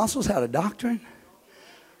the apostles had a doctrine?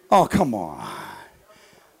 Oh, come on.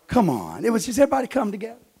 Come on. It was just everybody come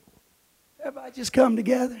together. Everybody just come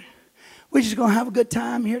together. We're just going to have a good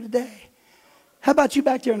time here today. How about you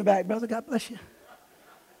back there in the back, brother? God bless you.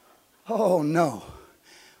 Oh, no.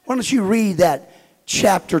 Why don't you read that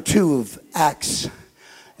chapter 2 of Acts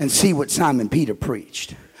and see what Simon Peter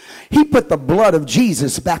preached. He put the blood of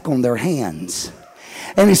Jesus back on their hands.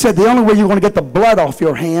 And he said the only way you're going to get the blood off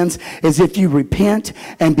your hands is if you repent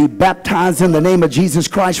and be baptized in the name of Jesus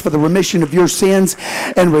Christ for the remission of your sins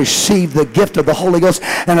and receive the gift of the Holy Ghost.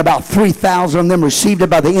 And about 3,000 of them received it.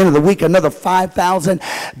 By the end of the week, another 5,000.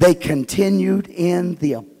 They continued in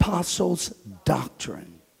the apostles'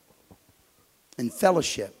 doctrine and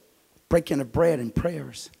fellowship, breaking of bread and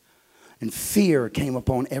prayers. And fear came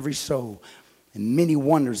upon every soul. And many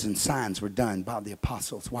wonders and signs were done by the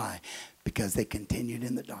apostles. Why? Because they continued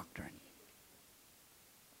in the doctrine.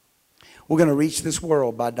 We're going to reach this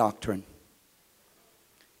world by doctrine.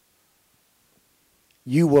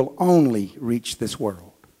 You will only reach this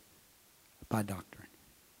world by doctrine.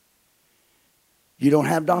 You don't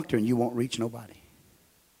have doctrine, you won't reach nobody.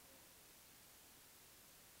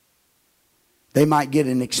 They might get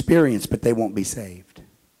an experience, but they won't be saved.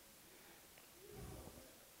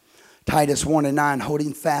 Titus 1:9,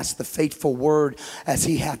 holding fast the faithful word as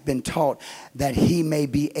he hath been taught, that he may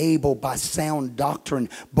be able by sound doctrine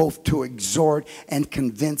both to exhort and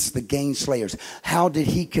convince the gainslayers. How did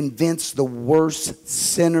he convince the worst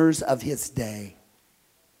sinners of his day?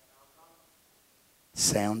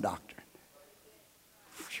 Sound doctrine.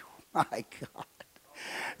 Whew, my God.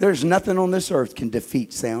 There's nothing on this earth can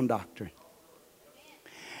defeat sound doctrine.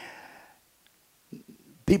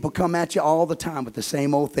 People come at you all the time with the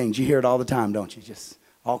same old things. You hear it all the time, don't you? Just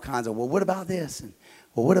all kinds of, well, what about this? And,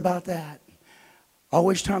 well, what about that?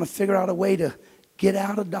 Always trying to figure out a way to get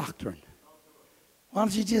out of doctrine. Why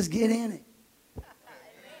don't you just get in it?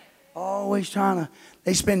 Always trying to,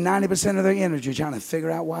 they spend 90% of their energy trying to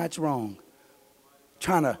figure out why it's wrong.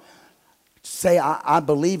 Trying to say, I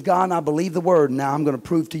believe God and I believe the word, and now I'm going to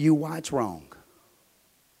prove to you why it's wrong.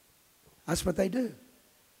 That's what they do.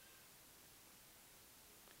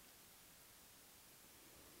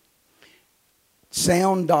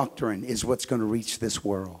 Sound doctrine is what's going to reach this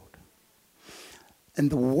world. And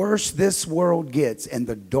the worse this world gets and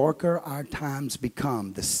the darker our times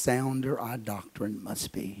become, the sounder our doctrine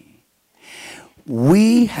must be.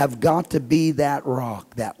 We have got to be that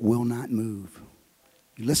rock that will not move.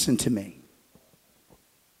 Listen to me.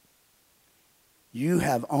 You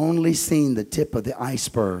have only seen the tip of the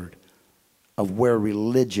iceberg of where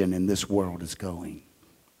religion in this world is going.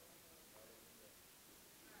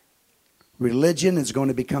 Religion is going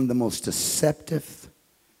to become the most deceptive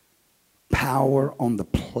power on the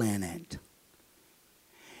planet.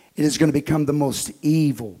 it is going to become the most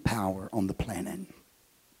evil power on the planet.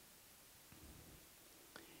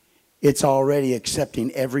 It's already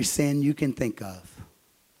accepting every sin you can think of.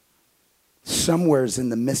 Somewhere's in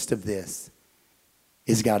the midst of this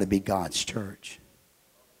is got to be God's church.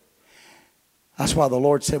 That's why the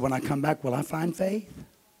Lord said, when I come back, will I find faith?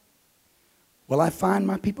 Will I find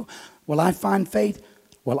my people? Will I find faith?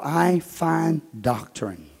 Will I find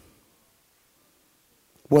doctrine?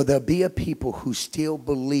 Will there be a people who still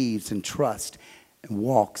believes and trusts and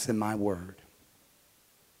walks in my word?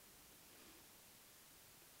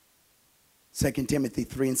 2 Timothy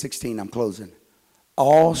 3:16, I'm closing.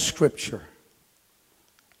 All scripture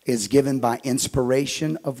is given by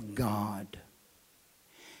inspiration of God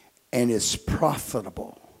and is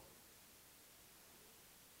profitable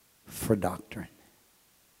for doctrine,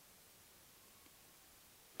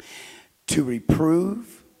 to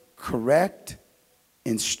reprove, correct,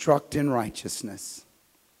 instruct in righteousness,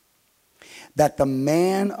 that the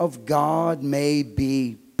man of God may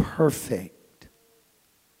be perfect.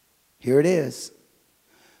 Here it is.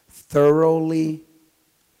 Thoroughly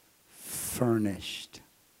furnished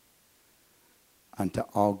unto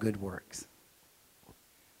all good works.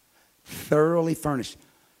 Thoroughly furnished.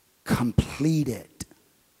 Completed.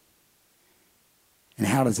 And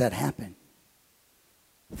how does that happen?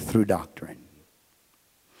 Through doctrine.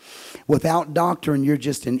 Without doctrine, you're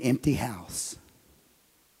just an empty house.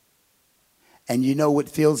 And you know what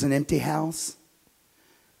fills an empty house?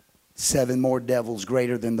 7 more devils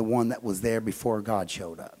greater than the one that was there before God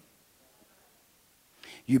showed up.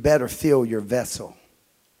 You better fill your vessel,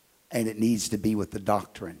 and it needs to be with the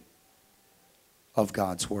doctrine of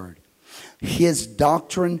God's word. His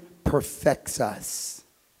doctrine perfects us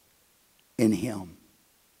in him.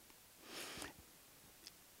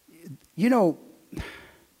 You know,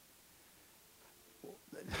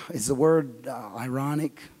 is the word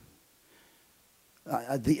ironic?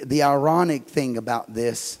 The ironic thing about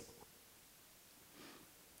this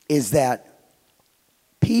is that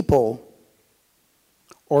people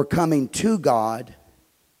are coming to God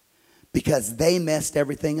because they messed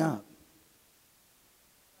everything up.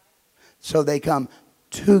 So they come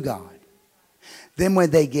to God. Then when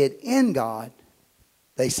they get in God,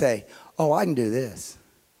 they say, oh, I can do this.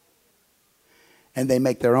 And they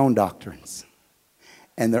make their own doctrines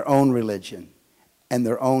and their own religion and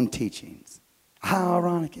their own teachings. How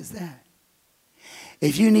ironic is that?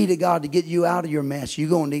 If you needed God to get you out of your mess, you're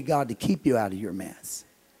going to need God to keep you out of your mess.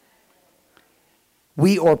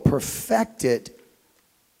 We are perfected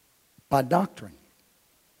by doctrine.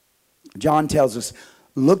 John tells us,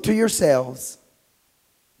 look to yourselves,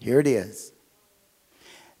 here it is,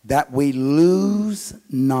 that we lose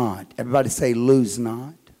not. Everybody say, lose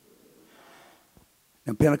not.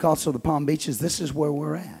 In Pentecostal, the Palm Beaches, this is where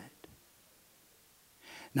we're at.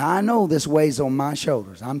 Now, I know this weighs on my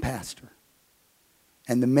shoulders. I'm pastor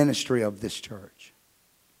and the ministry of this church.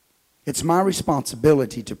 It's my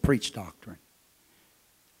responsibility to preach doctrine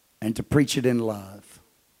and to preach it in love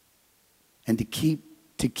and to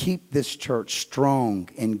keep this church strong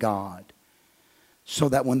in God, so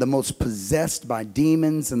that when the most possessed by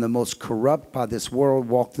demons and the most corrupt by this world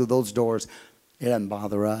walk through those doors, it doesn't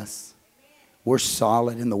bother us. We're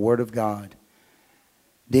solid in the Word of God.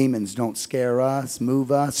 Demons don't scare us,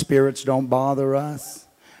 move us. Spirits don't bother us.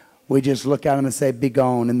 We just look at them and say, be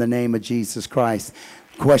gone in the name of Jesus Christ.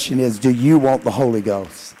 The question is, do you want the Holy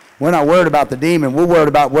Ghost? We're not worried about the demon. We're worried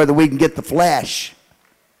about whether we can get the flesh.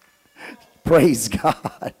 Praise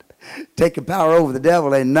God. Taking power over the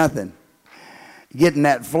devil ain't nothing. Getting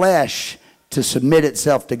that flesh to submit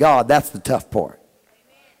itself to God, that's the tough part.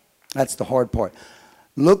 That's the hard part.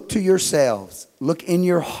 Look to yourselves. Look in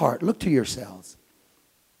your heart. Look to yourselves.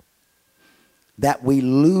 That we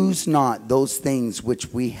lose not those things which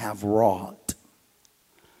we have wrought,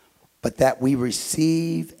 but that we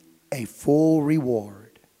receive a full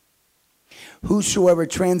reward. Whosoever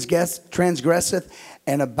transgresseth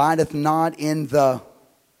and abideth not in the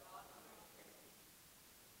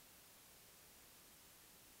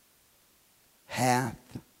hath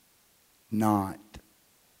not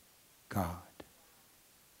God.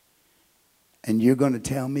 And you're going to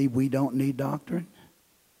tell me we don't need doctrine?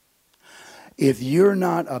 If you're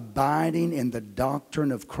not abiding in the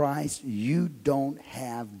doctrine of Christ, you don't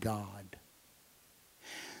have God.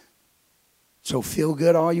 So feel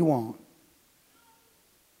good all you want.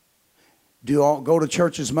 Go to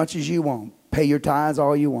church as much as you want. Pay your tithes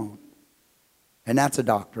all you want. And that's a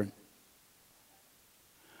doctrine.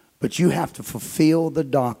 But you have to fulfill the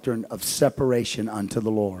doctrine of separation unto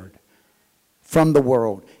the Lord from the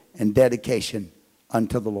world and dedication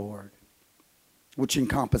unto the Lord, which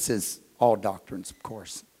encompasses all doctrines, of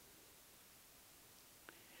course.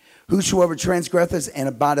 Whosoever transgresseth and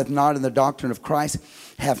abideth not in the doctrine of Christ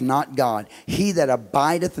hath not God. He that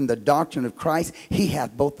abideth in the doctrine of Christ, he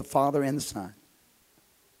hath both the Father and the Son.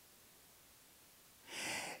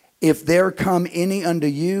 If there come any unto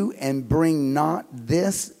you and bring not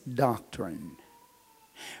this doctrine,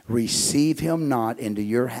 receive him not into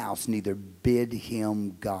your house, neither bid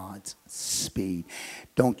him God's speed.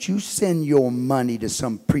 Don't you send your money to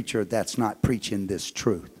some preacher that's not preaching this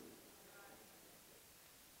truth.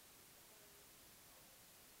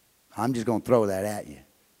 I'm just going to throw that at you.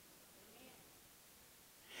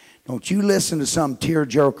 Don't you listen to some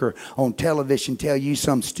tearjerker on television tell you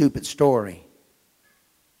some stupid story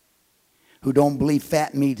who don't believe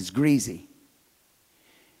fat meat is greasy.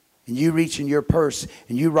 And you reach in your purse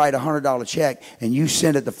and you write a $100 check and you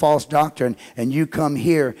send it to false doctrine and you come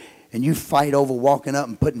here and you fight over walking up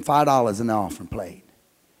and putting $5 in the offering plate.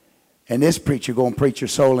 And this preacher going to preach your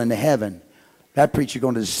soul into heaven. That preacher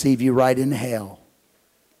going to deceive you right into hell.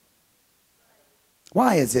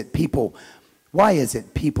 Why is it people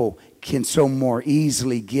can so more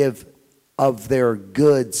easily give of their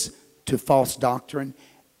goods to false doctrine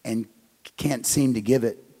and can't seem to give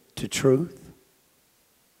it to truth?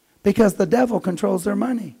 Because the devil controls their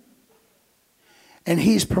money. And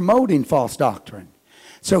he's promoting false doctrine.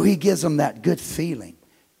 So he gives them that good feeling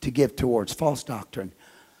to give towards false doctrine.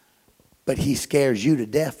 But he scares you to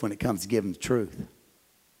death when it comes to giving the truth.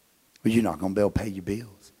 Well, you're not going to be able to pay your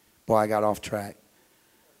bills. Boy, I got off track.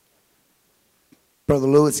 Brother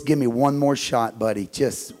Lewis, give me one more shot, buddy.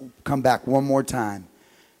 Just come back one more time.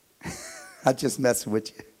 I'm just messing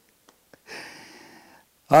with you.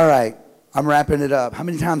 All right. I'm wrapping it up. How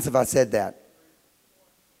many times have I said that?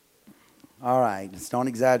 All right. Just don't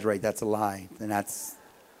exaggerate. That's a lie. And that's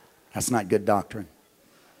not good doctrine.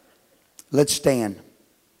 Let's stand.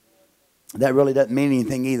 That really doesn't mean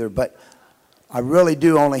anything either. But I really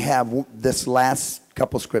do only have this last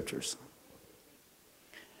couple scriptures.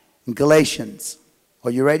 In Galatians. Are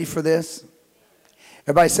you ready for this?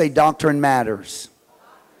 Everybody say doctrine matters.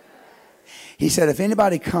 He said if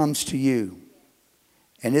anybody comes to you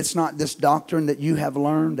and it's not this doctrine that you have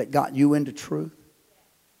learned that got you into truth,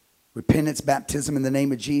 repentance, baptism in the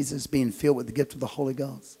name of Jesus, being filled with the gift of the Holy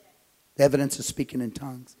Ghost, the evidence of speaking in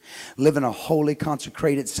tongues, living a holy,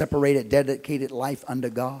 consecrated, separated, dedicated life unto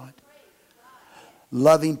God,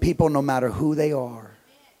 loving people no matter who they are.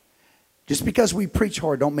 Just because we preach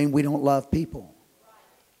hard don't mean we don't love people.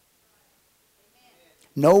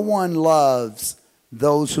 No one loves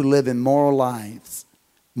those who live in moral lives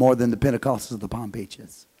more than the Pentecostals of the Palm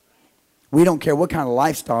Beaches. We don't care what kind of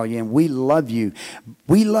lifestyle you're in. We love you.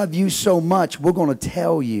 We love you so much, we're going to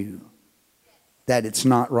tell you that it's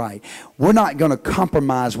not right. We're not going to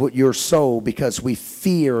compromise with your soul because we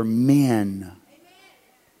fear men.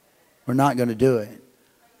 We're not going to do it.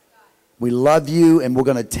 We love you and we're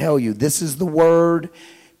going to tell you this is the word.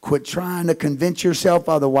 Quit trying to convince yourself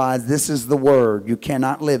otherwise. This is the word. You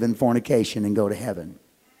cannot live in fornication and go to heaven.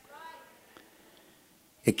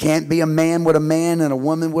 It can't be a man with a man and a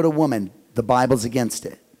woman with a woman. The Bible's against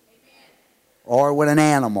it. Or with an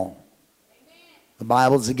animal. The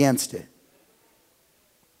Bible's against it.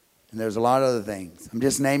 And there's a lot of other things. I'm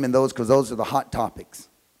just naming those because those are the hot topics.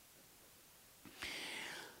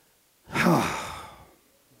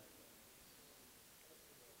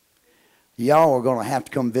 Y'all are going to have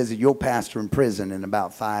to come visit your pastor in prison in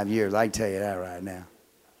about 5 years. I can tell you that right now.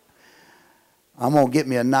 I'm going to get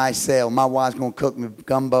me a nice sale. My wife's going to cook me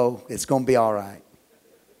gumbo. It's going to be all right.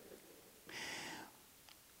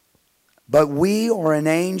 But we are an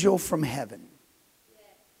angel from heaven.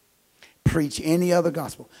 Preach any other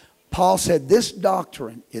gospel. Paul said this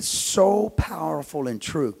doctrine is so powerful and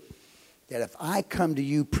true that if I come to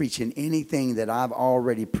you preaching anything that I've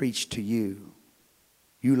already preached to you,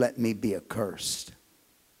 you let me be accursed.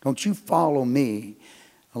 Don't you follow me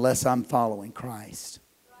unless I'm following Christ.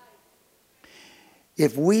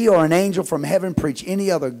 If we or an angel from heaven preach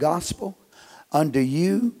any other gospel unto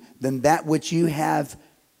you than that which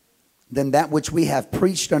we have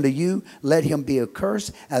preached unto you, let him be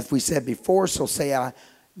accursed. As we said before, so say I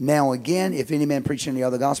now again, if any man preach any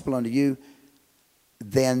other gospel unto you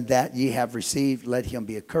than that ye have received, let him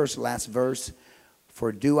be accursed. Last verse.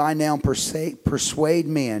 For do I now persuade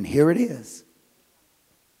men, here it is,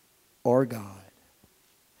 or God?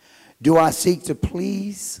 Do I seek to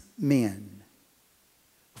please men?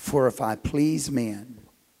 For if I please men,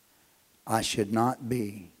 I should not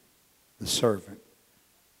be the servant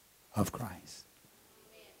of Christ.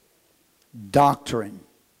 Doctrine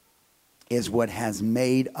is what has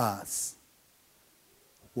made us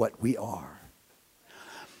what we are.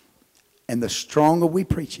 And the stronger we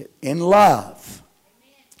preach it in love,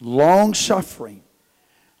 Long suffering.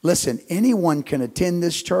 Listen, anyone can attend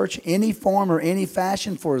this church, any form or any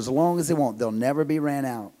fashion, for as long as they want. They'll never be ran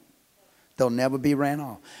out. They'll never be ran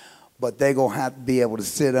off. But they're going to have to be able to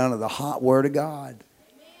sit under the hot word of God.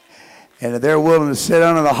 And if they're willing to sit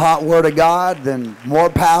under the hot word of God, then more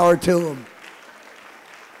power to them.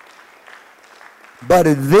 But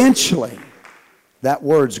eventually, that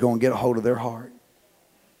word's going to get a hold of their heart.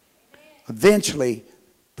 Eventually,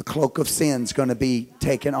 the cloak of sin's going to be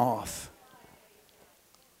taken off.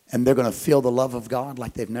 And they're going to feel the love of God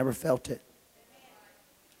like they've never felt it.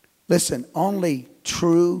 Listen, only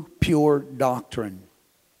true, pure doctrine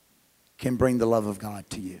can bring the love of God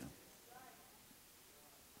to you.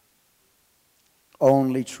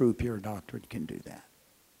 Only true, pure doctrine can do that.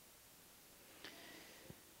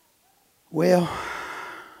 Well,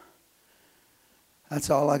 that's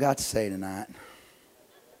all I got to say tonight.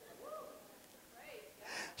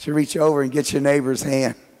 So reach over and get your neighbor's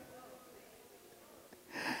hand.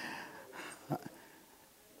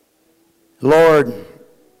 Lord,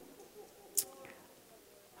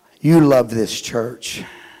 you love this church.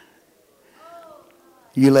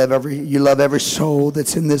 You love every soul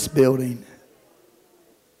that's in this building.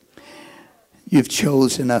 You've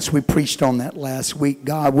chosen us. We preached on that last week.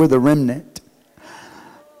 God, we're the remnant.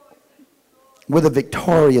 We're the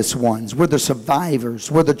victorious ones. We're the survivors.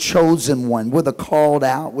 We're the chosen one. We're the called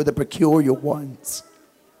out. We're the peculiar ones.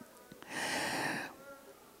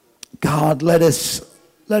 God, let us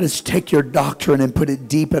take your doctrine and put it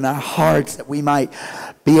deep in our hearts that we might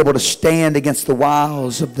be able to stand against the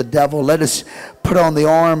wiles of the devil. Let us put on the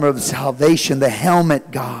armor of salvation, the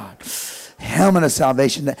helmet, God. Helmet of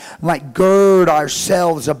salvation that might gird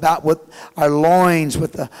ourselves about with our loins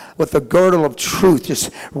with the girdle of truth. Just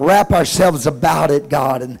wrap ourselves about it,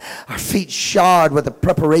 God, and our feet shod with the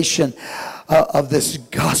preparation of this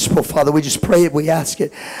gospel, Father. We just pray it, we ask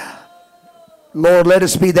it. Lord, let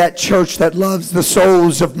us be that church that loves the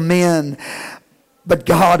souls of men. But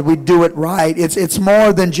God, we do it right. It's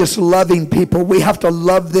more than just loving people. We have to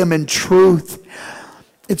love them in truth.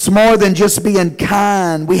 It's more than just being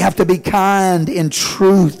kind. We have to be kind in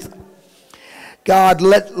truth. God,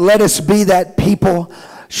 let us be that people.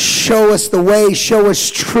 Show us the way. Show us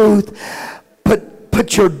truth.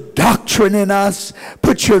 Put your doctrine in us.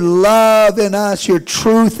 Put your love in us, your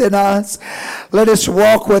truth in us. Let us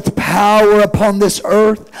walk with power upon this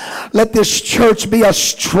earth. Let this church be a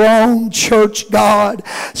strong church, God,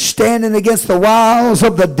 standing against the wiles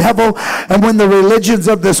of the devil. And when the religions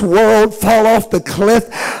of this world fall off the cliff,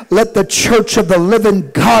 let the church of the living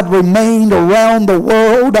God remain around the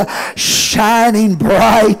world, shining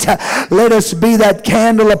bright. Let us be that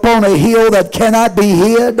candle upon a hill that cannot be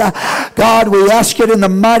hid. God, we ask it in the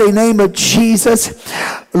mighty name of Jesus.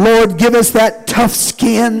 Lord, give us that tough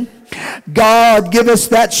skin. God, give us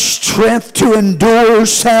that strength to endure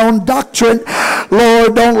sound doctrine.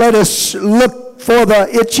 Lord, don't let us look for the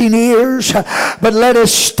itching ears, but let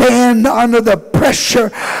us stand under the pressure,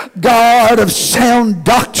 God, of sound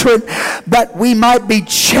doctrine, that we might be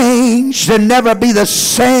changed and never be the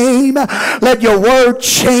same. Let your word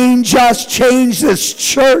change us, change this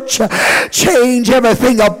church, change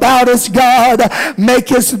everything about us, God.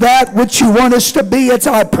 Make us that which you want us to be. It's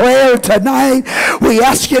our prayer tonight. We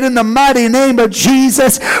ask it in the mighty name of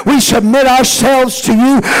Jesus. We submit ourselves to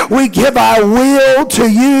you. We give our will to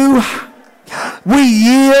you. We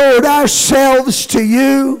yield ourselves to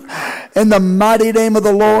you. In the mighty name of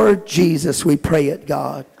the Lord Jesus, we pray it,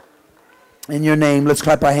 God. In your name, let's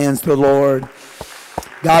clap our hands to the Lord.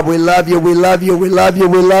 God, we love you, we love you, we love you,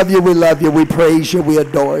 we love you, we love you. We praise you, we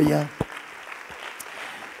adore you.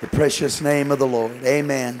 The precious name of the Lord.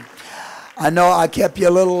 Amen. I know I kept you a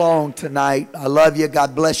little long tonight. I love you.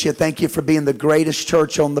 God bless you. Thank you for being the greatest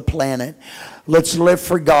church on the planet. Let's live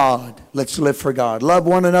for God. Let's live for God. Love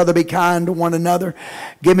one another. Be kind to one another.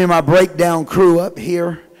 Give me my breakdown crew up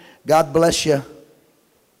here. God bless you.